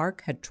that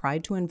Clark had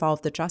tried to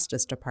involve the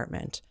Justice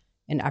Department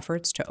in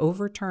efforts to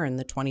overturn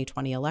the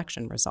 2020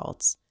 election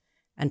results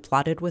and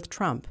plotted with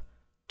Trump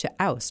to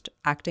oust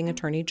acting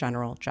Attorney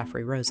General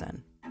Jeffrey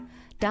Rosen.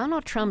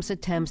 Donald Trump's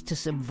attempts to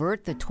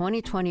subvert the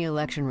 2020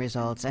 election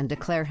results and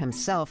declare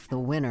himself the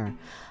winner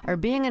are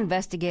being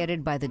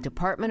investigated by the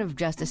Department of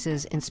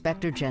Justice's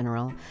Inspector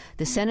General,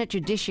 the Senate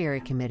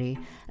Judiciary Committee,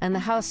 and the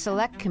House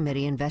Select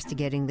Committee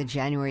investigating the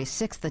January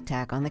 6th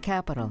attack on the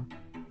Capitol.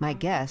 My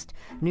guest,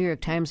 New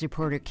York Times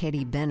reporter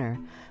Katie Benner,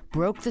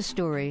 broke the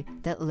story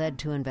that led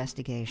to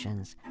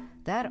investigations.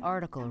 That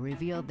article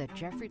revealed that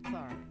Jeffrey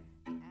Clark...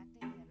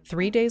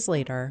 3 days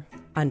later,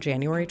 on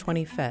January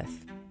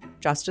 25th,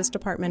 Justice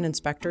Department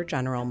Inspector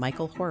General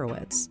Michael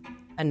Horowitz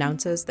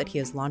announces that he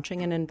is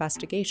launching an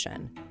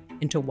investigation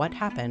into what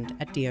happened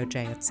at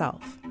DOJ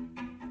itself.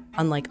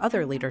 Unlike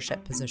other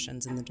leadership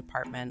positions in the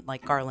department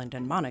like Garland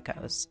and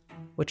Monaco's,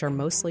 which are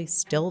mostly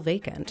still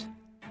vacant,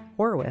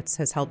 Horowitz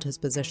has held his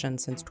position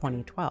since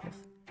 2012.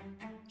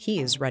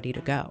 He is ready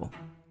to go.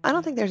 I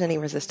don't think there's any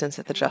resistance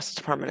at the Justice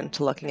Department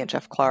into looking at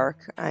Jeff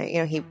Clark.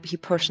 He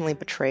personally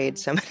betrayed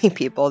so many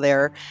people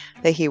there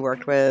that he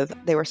worked with.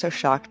 They were so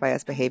shocked by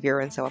his behavior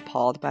and so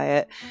appalled by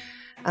it.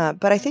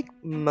 But I think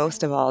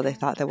most of all, they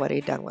thought that what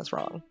he'd done was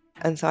wrong.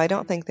 And so I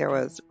don't think there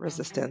was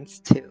resistance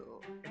to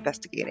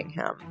investigating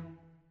him.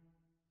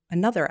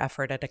 Another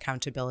effort at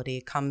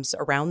accountability comes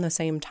around the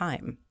same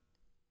time,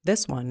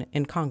 this one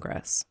in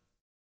Congress.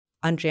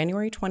 On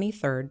January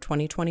 23,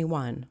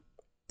 2021,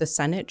 the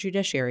Senate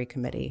Judiciary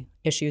Committee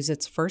issues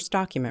its first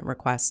document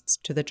requests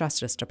to the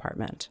Justice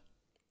Department.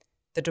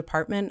 The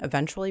department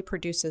eventually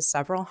produces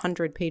several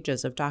hundred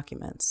pages of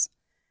documents.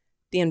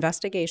 The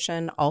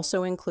investigation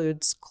also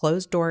includes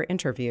closed-door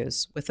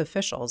interviews with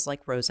officials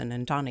like Rosen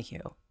and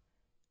Donahue.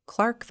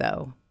 Clark,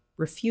 though,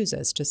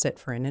 refuses to sit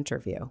for an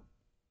interview.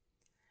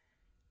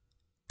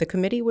 The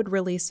committee would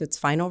release its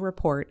final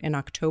report in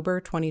October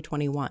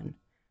 2021,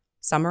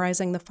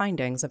 summarizing the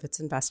findings of its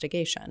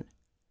investigation.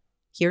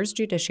 Here's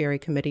Judiciary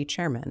Committee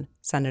Chairman,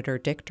 Senator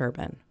Dick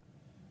Durbin.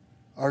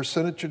 Our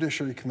Senate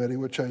Judiciary Committee,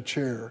 which I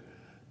chair,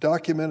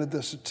 documented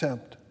this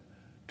attempt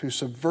to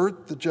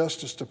subvert the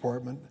Justice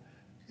Department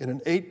in an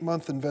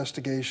 8-month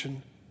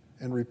investigation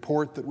and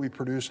report that we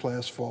produced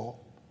last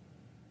fall.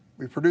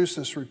 We produced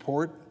this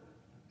report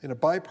in a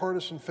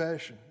bipartisan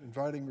fashion,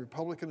 inviting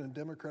Republican and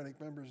Democratic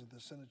members of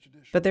the Senate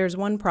Judiciary. But there's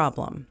one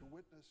problem,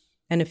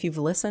 and if you've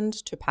listened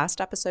to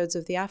past episodes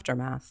of The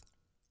Aftermath,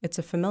 it's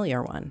a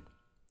familiar one.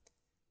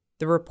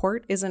 The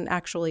report isn't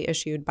actually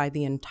issued by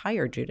the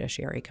entire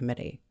Judiciary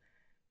Committee.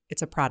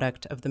 It's a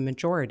product of the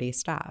majority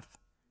staff.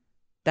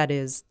 That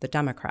is, the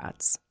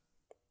Democrats.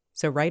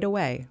 So right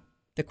away,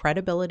 the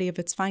credibility of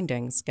its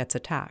findings gets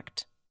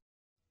attacked.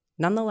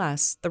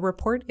 Nonetheless, the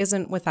report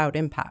isn't without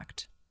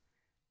impact.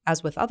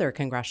 As with other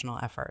congressional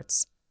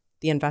efforts,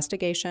 the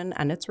investigation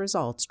and its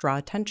results draw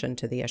attention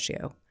to the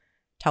issue,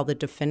 tell the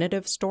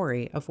definitive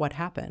story of what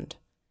happened,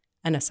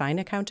 and assign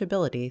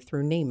accountability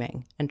through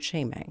naming and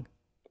shaming.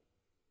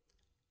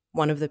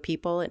 One of the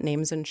people it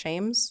names and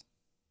shames?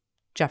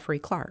 Jeffrey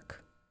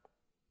Clark.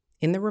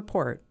 In the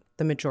report,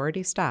 the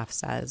majority staff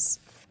says,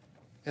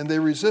 and they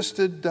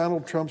resisted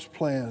Donald Trump's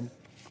plan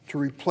to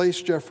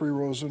replace Jeffrey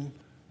Rosen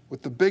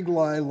with the big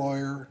lie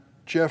lawyer,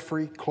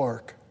 Jeffrey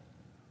Clark,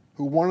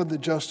 who wanted the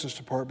Justice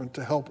Department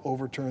to help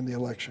overturn the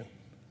election.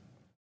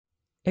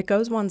 It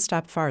goes one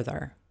step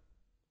farther.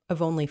 Of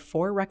only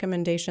 4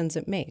 recommendations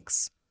it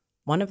makes,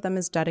 one of them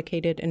is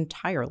dedicated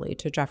entirely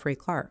to Jeffrey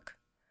Clark.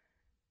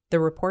 The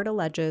report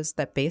alleges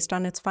that based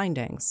on its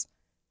findings,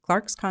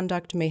 Clark's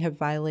conduct may have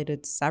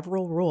violated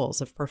several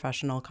rules of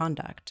professional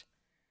conduct.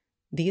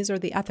 These are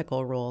the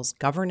ethical rules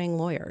governing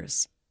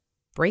lawyers.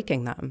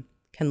 Breaking them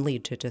can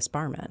lead to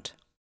disbarment.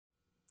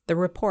 The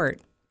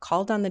report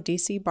called on the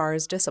D.C.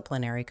 Bar's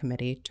Disciplinary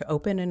Committee to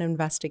open an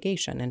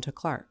investigation into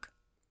Clark.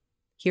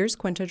 Here's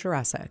Quinta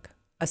Jurecic,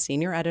 a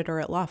senior editor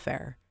at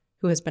Lawfare,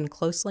 who has been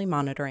closely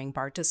monitoring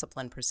bar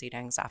discipline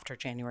proceedings after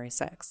January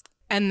 6th.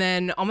 And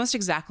then almost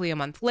exactly a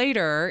month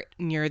later,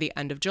 near the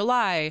end of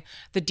July,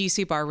 the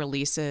DC Bar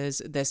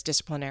releases this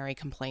disciplinary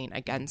complaint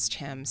against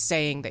him,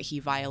 saying that he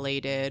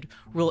violated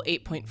Rule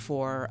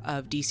 8.4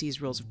 of DC's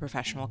Rules of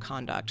Professional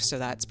Conduct. So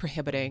that's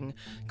prohibiting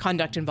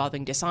conduct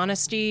involving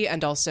dishonesty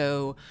and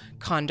also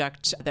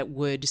conduct that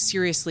would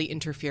seriously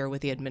interfere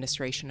with the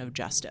administration of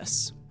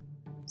justice.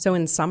 So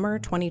in summer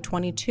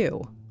 2022,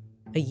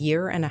 a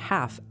year and a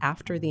half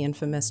after the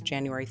infamous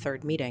January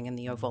 3rd meeting in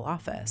the Oval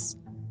Office,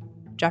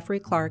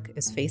 Jeffrey Clark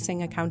is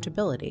facing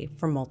accountability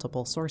from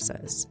multiple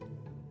sources.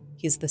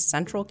 He's the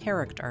central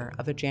character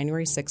of a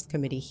January 6th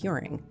committee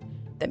hearing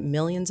that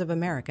millions of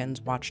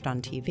Americans watched on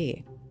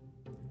TV.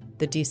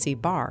 The DC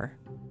Bar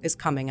is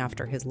coming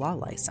after his law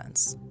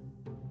license.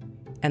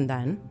 And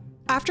then,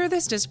 after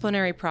this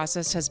disciplinary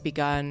process has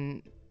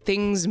begun,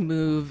 things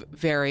move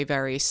very,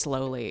 very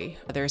slowly.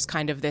 There's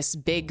kind of this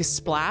big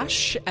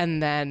splash,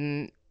 and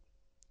then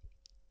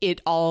it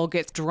all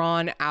gets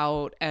drawn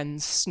out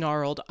and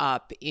snarled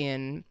up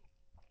in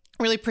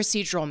really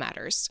procedural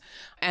matters.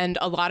 And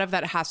a lot of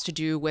that has to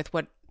do with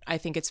what I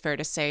think it's fair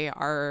to say,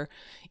 are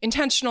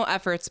intentional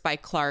efforts by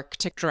Clark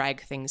to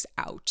drag things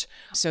out.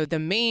 So the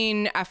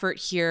main effort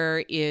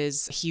here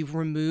is he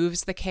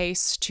removes the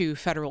case to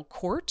federal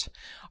court,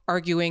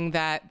 arguing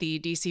that the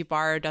DC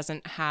bar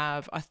doesn't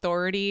have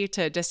authority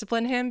to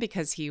discipline him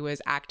because he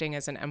was acting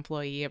as an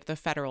employee of the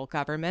federal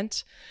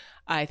government.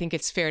 I think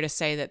it's fair to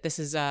say that this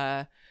is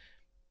a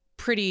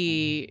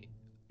pretty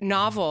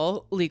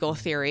novel legal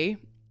theory.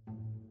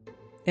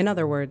 In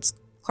other words,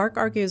 Clark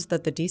argues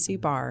that the DC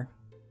bar,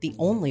 the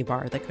only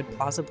bar that could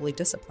plausibly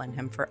discipline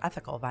him for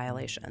ethical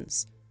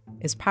violations,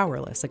 is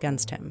powerless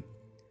against him.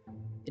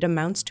 It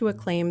amounts to a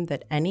claim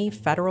that any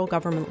federal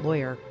government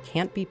lawyer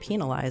can't be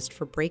penalized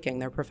for breaking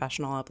their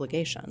professional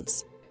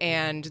obligations.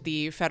 And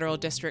the federal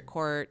district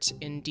court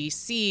in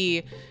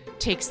DC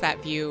takes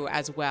that view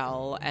as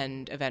well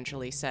and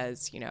eventually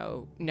says,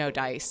 no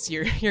dice,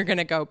 you're going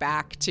to go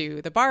back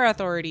to the bar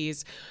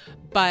authorities.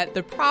 But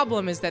the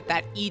problem is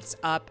that eats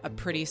up a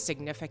pretty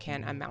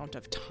significant amount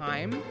of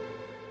time.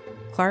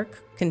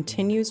 Clark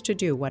continues to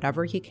do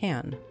whatever he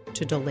can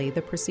to delay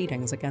the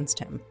proceedings against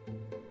him.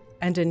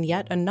 And in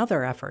yet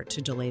another effort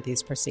to delay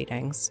these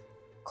proceedings,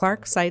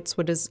 Clark cites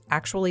what is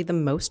actually the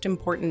most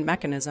important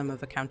mechanism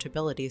of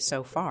accountability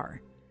so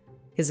far,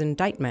 his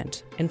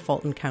indictment in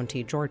Fulton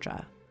County,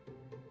 Georgia.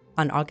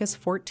 On August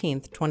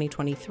 14,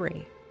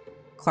 2023,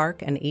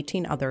 Clark and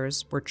 18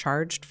 others were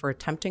charged for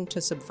attempting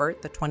to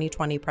subvert the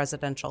 2020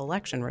 presidential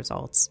election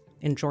results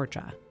in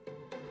Georgia.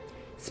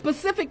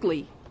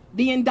 Specifically,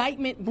 the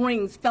indictment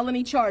brings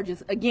felony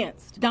charges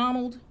against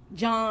Donald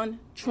John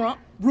Trump,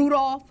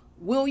 Rudolph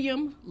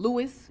William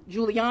Louis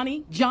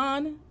Giuliani,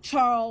 John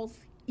Charles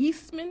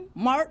Eastman,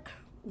 Mark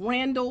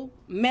Randall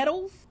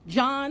Meadows,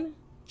 John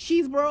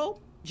Cheeseborough,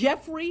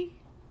 Jeffrey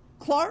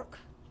Clark,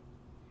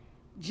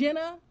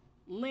 Jenna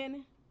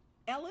Lynn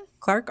Ellis.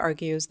 Clark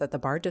argues that the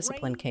bar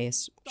discipline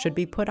case should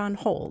be put on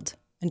hold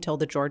until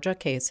the Georgia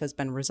case has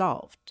been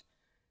resolved,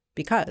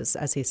 because,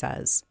 as he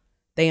says,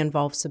 they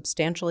involve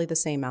substantially the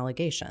same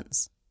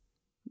allegations.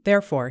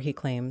 Therefore, he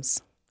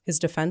claims, his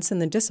defense in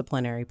the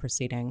disciplinary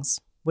proceedings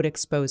would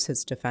expose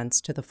his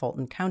defense to the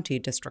Fulton County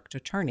District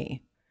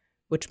Attorney,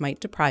 which might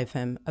deprive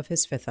him of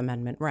his Fifth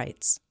Amendment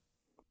rights.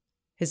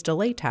 His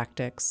delay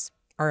tactics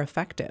are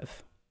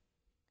effective.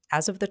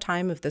 As of the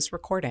time of this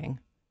recording,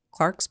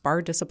 Clark's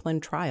bar discipline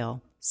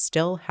trial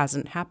still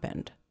hasn't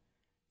happened,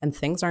 and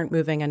things aren't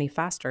moving any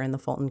faster in the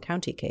Fulton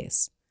County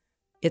case.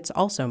 It's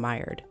also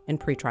mired in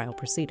pretrial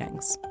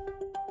proceedings.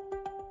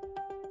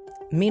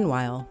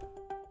 Meanwhile,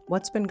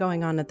 what's been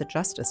going on at the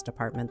Justice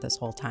Department this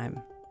whole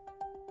time?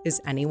 Is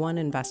anyone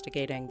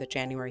investigating the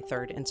January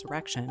 3rd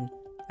insurrection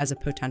as a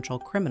potential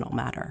criminal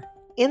matter?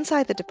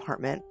 Inside the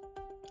department,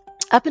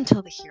 up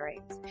until the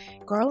hearings,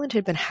 Garland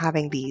had been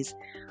having these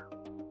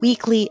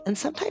weekly and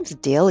sometimes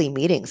daily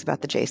meetings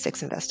about the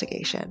J6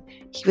 investigation.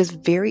 He was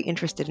very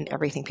interested in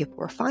everything people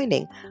were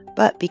finding,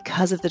 but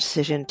because of the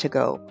decision to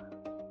go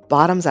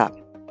bottoms up,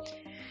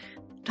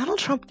 Donald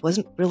Trump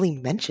wasn't really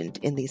mentioned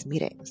in these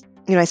meetings.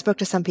 I spoke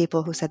to some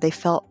people who said they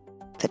felt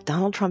that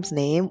Donald Trump's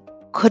name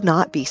could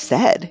not be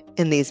said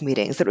in these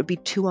meetings, that it would be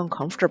too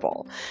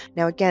uncomfortable.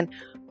 Now, again,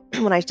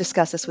 when I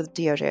discussed this with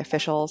DOJ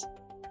officials,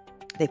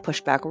 they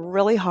pushed back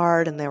really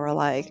hard and they were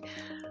like,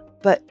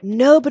 but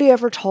nobody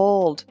ever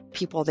told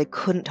people they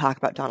couldn't talk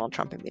about Donald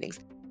Trump in meetings.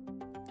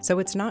 So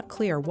it's not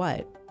clear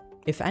what,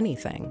 if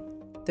anything,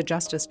 the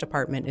Justice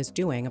Department is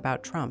doing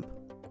about Trump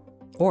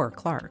or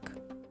Clark.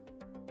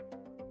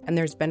 And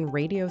there's been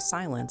radio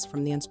silence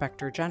from the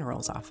Inspector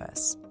General's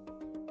office.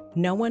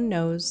 No one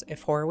knows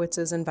if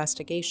Horowitz's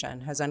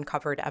investigation has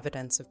uncovered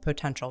evidence of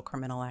potential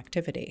criminal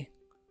activity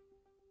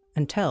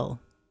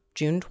until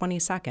June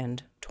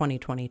 22nd,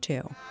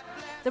 2022.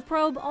 The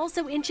probe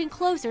also inching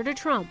closer to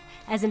Trump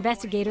as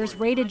investigators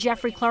raided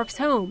Jeffrey Clark's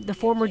home, the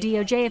former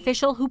DOJ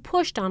official who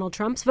pushed Donald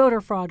Trump's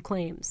voter fraud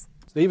claims.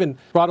 They even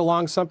brought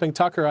along something,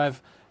 Tucker,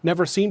 I've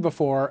never seen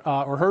before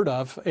or heard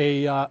of,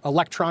 a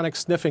electronic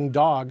sniffing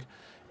dog.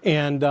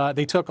 And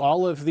they took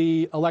all of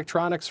the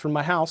electronics from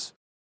my house.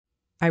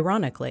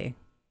 Ironically,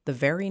 the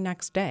very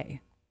next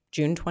day,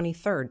 June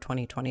 23rd,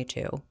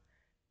 2022,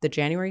 the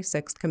January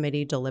 6th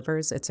committee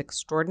delivers its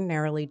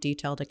extraordinarily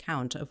detailed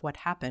account of what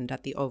happened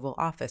at the Oval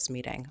Office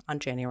meeting on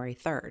January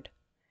 3rd.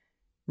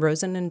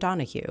 Rosen and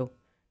Donahue,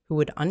 who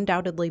would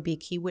undoubtedly be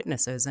key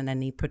witnesses in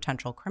any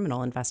potential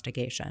criminal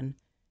investigation,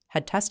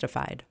 had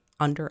testified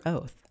under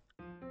oath.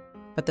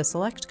 But the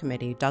Select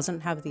Committee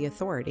doesn't have the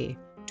authority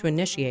to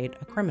initiate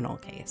a criminal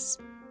case.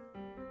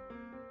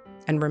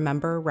 And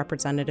remember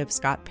Representative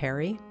Scott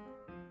Perry,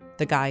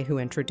 the guy who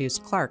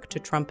introduced Clark to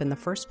Trump in the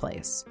first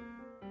place,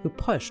 who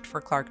pushed for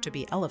Clark to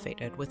be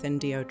elevated within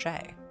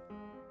DOJ.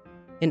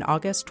 In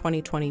August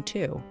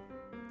 2022,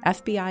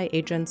 FBI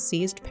agents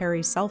seized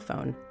Perry's cell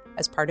phone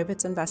as part of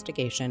its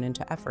investigation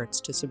into efforts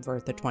to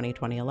subvert the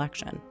 2020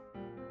 election.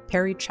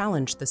 Perry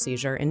challenged the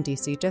seizure in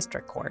D.C.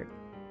 District Court,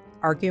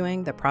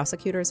 arguing that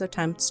prosecutors'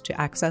 attempts to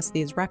access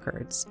these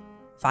records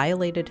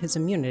violated his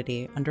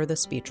immunity under the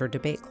Speech or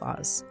Debate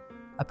Clause,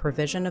 a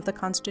provision of the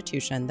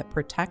Constitution that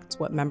protects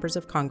what members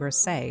of Congress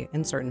say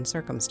in certain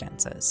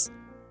circumstances.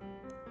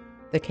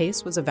 The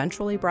case was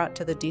eventually brought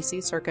to the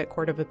D.C. Circuit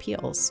Court of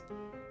Appeals,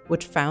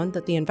 which found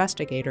that the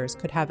investigators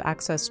could have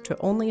access to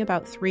only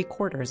about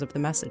 3/4 of the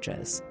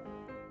messages,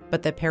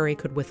 but that Perry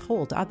could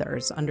withhold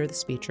others under the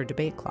speech or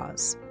debate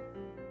clause.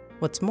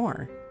 What's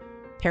more,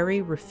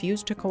 Perry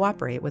refused to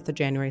cooperate with the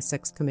January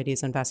 6th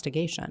committee's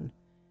investigation,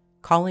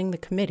 calling the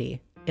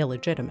committee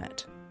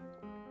illegitimate.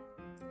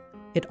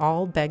 It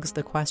all begs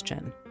the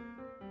question,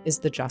 is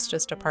the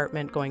Justice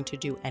Department going to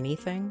do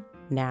anything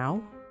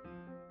now?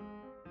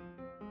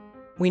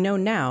 We know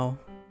now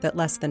that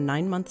less than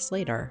 9 months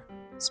later,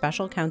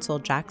 Special Counsel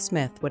Jack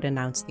Smith would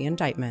announce the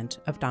indictment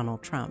of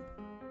Donald Trump.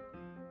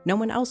 No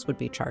one else would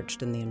be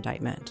charged in the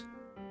indictment.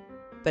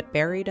 But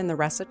buried in the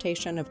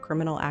recitation of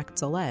criminal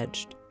acts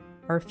alleged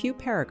are a few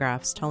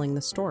paragraphs telling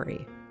the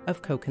story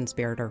of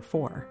co-conspirator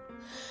 4.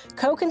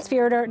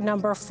 Co-conspirator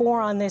number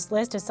 4 on this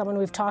list is someone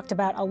we've talked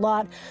about a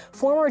lot,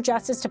 former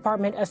Justice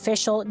Department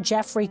official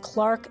Jeffrey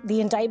Clark.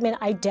 The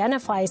indictment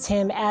identifies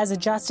him as a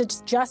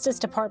Justice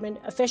Department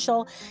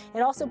official.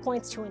 It also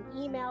points to an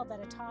email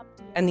that a top...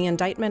 And the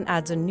indictment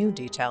adds a new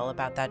detail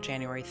about that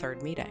January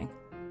 3rd meeting.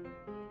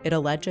 It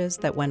alleges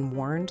that when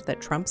warned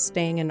that Trump's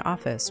staying in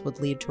office would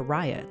lead to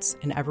riots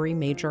in every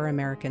major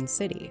American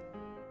city,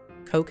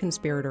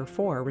 co-conspirator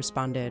 4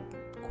 responded,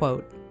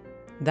 quote,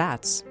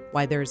 "That's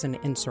why there's an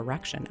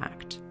Insurrection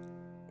Act."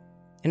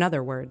 In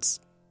other words,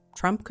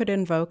 Trump could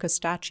invoke a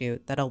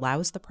statute that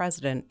allows the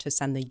president to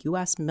send the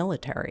U.S.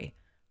 military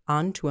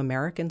onto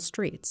American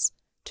streets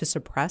to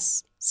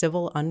suppress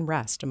civil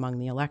unrest among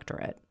the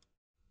electorate.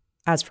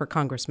 As for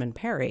Congressman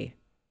Perry,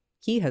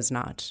 he has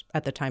not,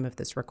 at the time of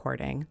this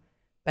recording,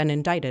 been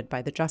indicted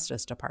by the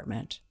Justice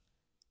Department.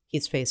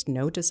 He's faced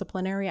no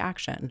disciplinary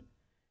action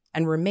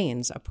and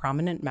remains a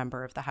prominent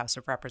member of the House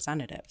of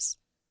Representatives.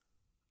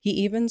 He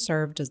even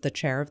served as the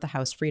chair of the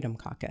House Freedom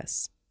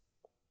Caucus.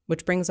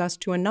 Which brings us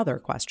to another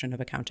question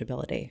of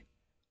accountability.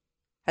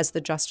 Has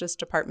the Justice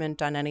Department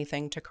done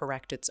anything to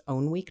correct its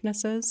own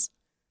weaknesses?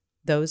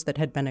 Those that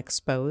had been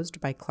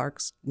exposed by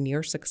Clark's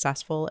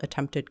near-successful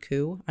attempted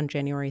coup on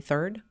January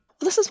 3rd?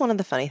 This is one of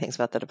the funny things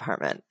about the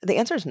department. The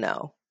answer is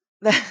no.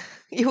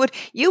 You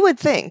would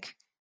think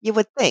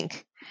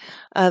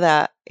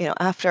that,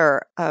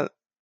 after a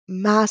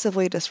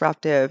massively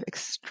disruptive,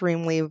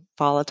 extremely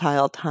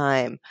volatile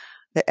time,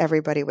 that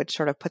everybody would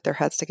sort of put their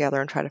heads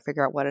together and try to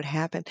figure out what had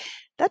happened.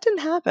 That didn't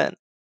happen.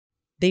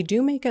 They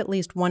do make at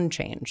least one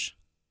change.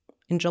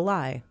 In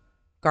July,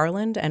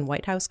 Garland and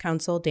White House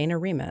counsel Dana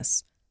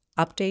Remus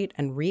update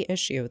and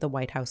reissue the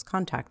White House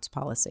contacts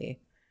policy,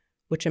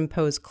 which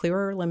impose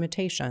clearer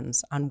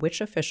limitations on which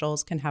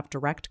officials can have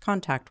direct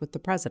contact with the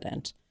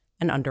president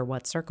and under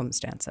what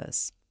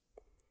circumstances.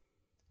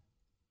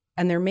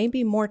 And there may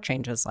be more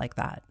changes like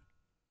that.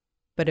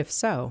 But if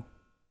so,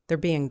 they're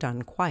being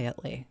done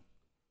quietly.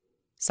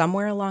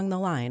 Somewhere along the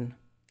line,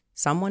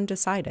 someone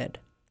decided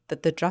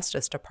that the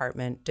Justice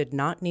Department did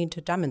not need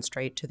to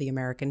demonstrate to the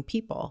American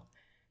people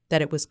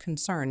that it was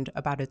concerned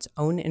about its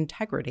own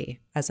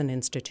integrity as an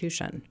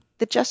institution.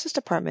 The Justice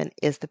Department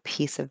is the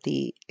piece of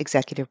the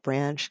executive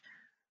branch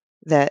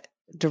that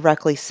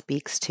directly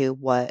speaks to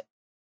what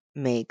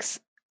makes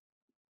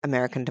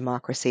American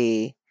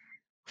democracy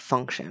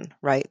function,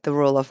 right? The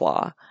rule of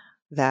law,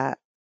 that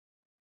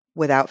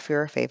without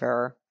fear or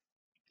favor,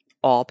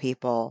 all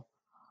people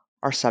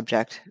are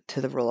subject to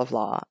the rule of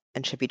law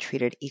and should be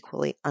treated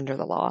equally under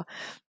the law.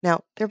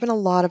 Now, there have been a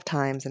lot of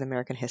times in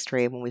American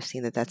history when we've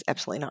seen that that's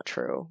absolutely not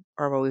true,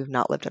 or where we've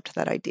not lived up to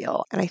that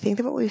ideal. And I think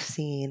that what we've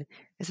seen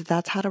is that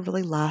that's had a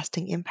really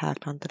lasting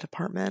impact on the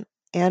department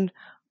and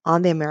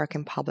on the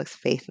American public's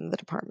faith in the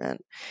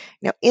department.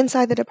 Now,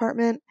 inside the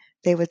department,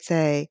 they would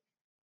say,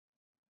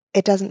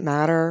 it doesn't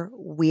matter,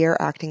 we're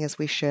acting as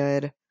we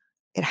should.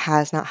 It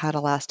has not had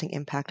a lasting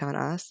impact on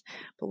us.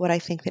 But what I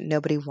think that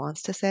nobody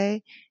wants to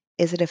say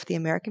is that if the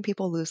American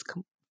people lose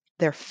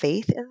their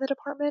faith in the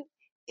department,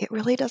 it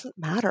really doesn't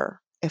matter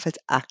if it's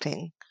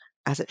acting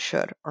as it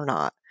should or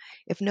not.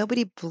 If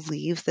nobody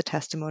believes the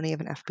testimony of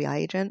an FBI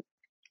agent,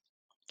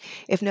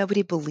 if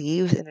nobody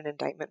believes in an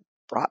indictment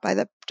brought by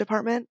the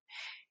department,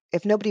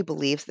 if nobody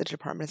believes the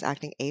department is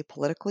acting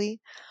apolitically,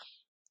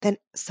 then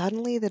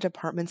suddenly the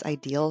department's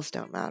ideals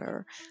don't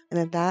matter. And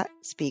then that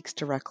speaks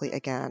directly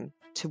again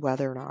to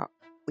whether or not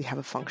we have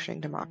a functioning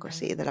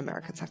democracy that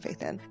Americans have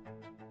faith in.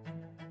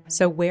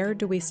 So where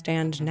do we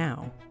stand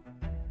now?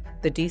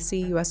 The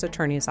D.C. U.S.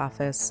 Attorney's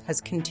Office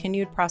has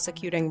continued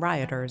prosecuting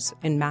rioters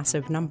in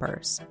massive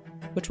numbers,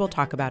 which we'll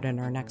talk about in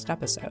our next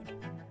episode.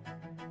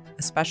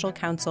 A special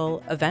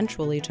counsel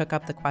eventually took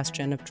up the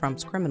question of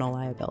Trump's criminal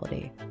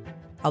liability,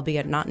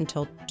 albeit not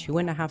until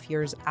 2.5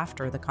 years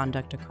after the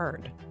conduct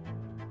occurred.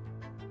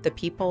 The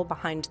people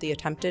behind the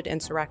attempted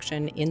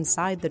insurrection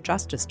inside the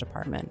Justice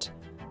Department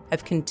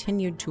have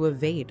continued to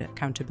evade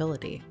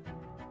accountability.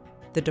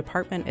 The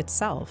department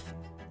itself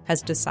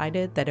has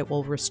decided that it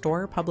will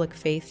restore public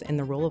faith in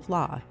the rule of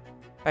law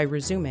by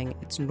resuming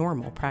its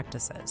normal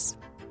practices.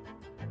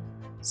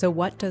 So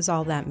what does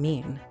all that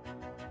mean?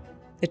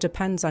 It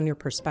depends on your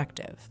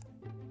perspective.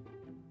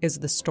 Is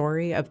the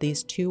story of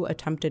these 2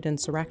 attempted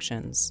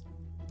insurrections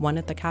one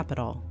at the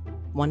Capitol,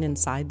 one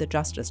inside the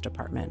Justice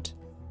Department.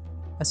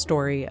 A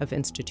story of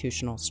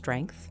institutional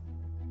strength,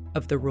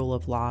 of the rule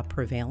of law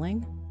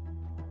prevailing?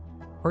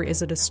 Or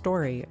is it a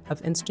story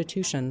of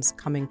institutions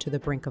coming to the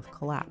brink of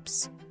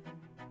collapse,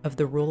 of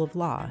the rule of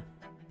law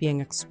being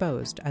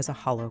exposed as a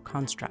hollow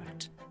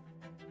construct?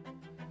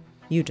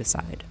 You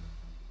decide.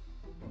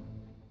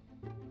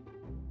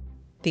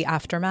 The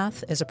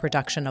Aftermath is a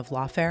production of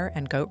Lawfare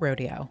and Goat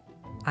Rodeo.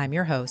 I'm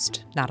your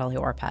host, Natalie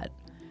Orpett.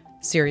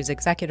 Series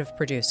executive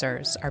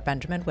producers are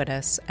Benjamin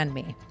Wittes and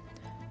me.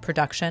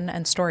 Production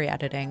and story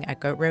editing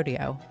at Goat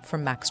Rodeo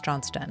from Max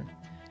Johnston.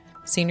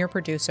 Senior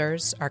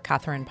producers are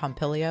Catherine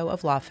Pompilio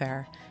of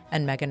Lawfare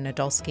and Megan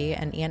Nadolski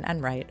and Ian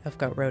Enright of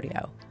Goat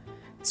Rodeo.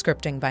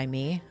 Scripting by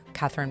me,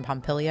 Catherine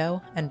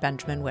Pompilio, and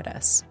Benjamin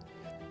Wittes.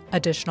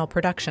 Additional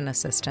production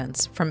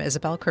assistance from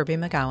Isabel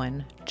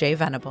Kirby-McGowan, Jay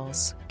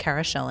Venables,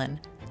 Kara Schillen,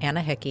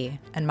 Anna Hickey,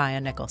 and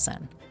Maya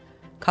Nicholson.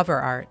 Cover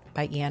art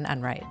by Ian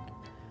Enright.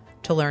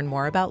 To learn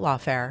more about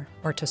Lawfare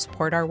or to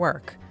support our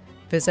work,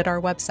 visit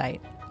our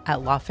website at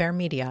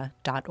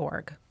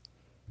lawfaremedia.org.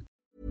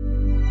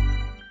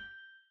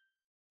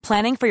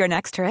 Planning for your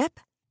next trip?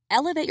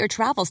 Elevate your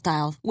travel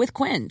style with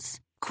Quince.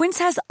 Quince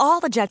has all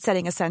the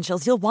jet-setting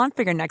essentials you'll want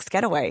for your next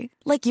getaway,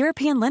 like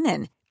European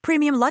linen,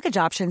 premium luggage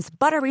options,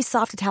 buttery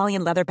soft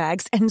Italian leather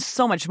bags, and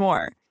so much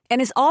more.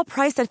 And is all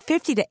priced at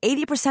 50 to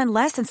 80%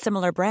 less than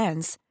similar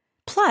brands.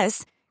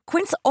 Plus,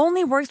 Quince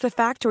only works with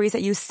factories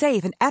that use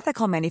safe and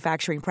ethical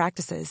manufacturing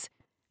practices.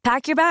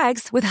 Pack your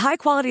bags with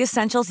high-quality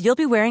essentials you'll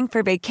be wearing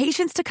for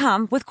vacations to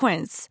come with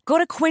Quince. Go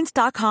to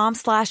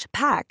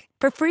quince.com/pack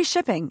for free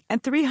shipping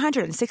and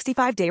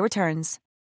 365-day returns.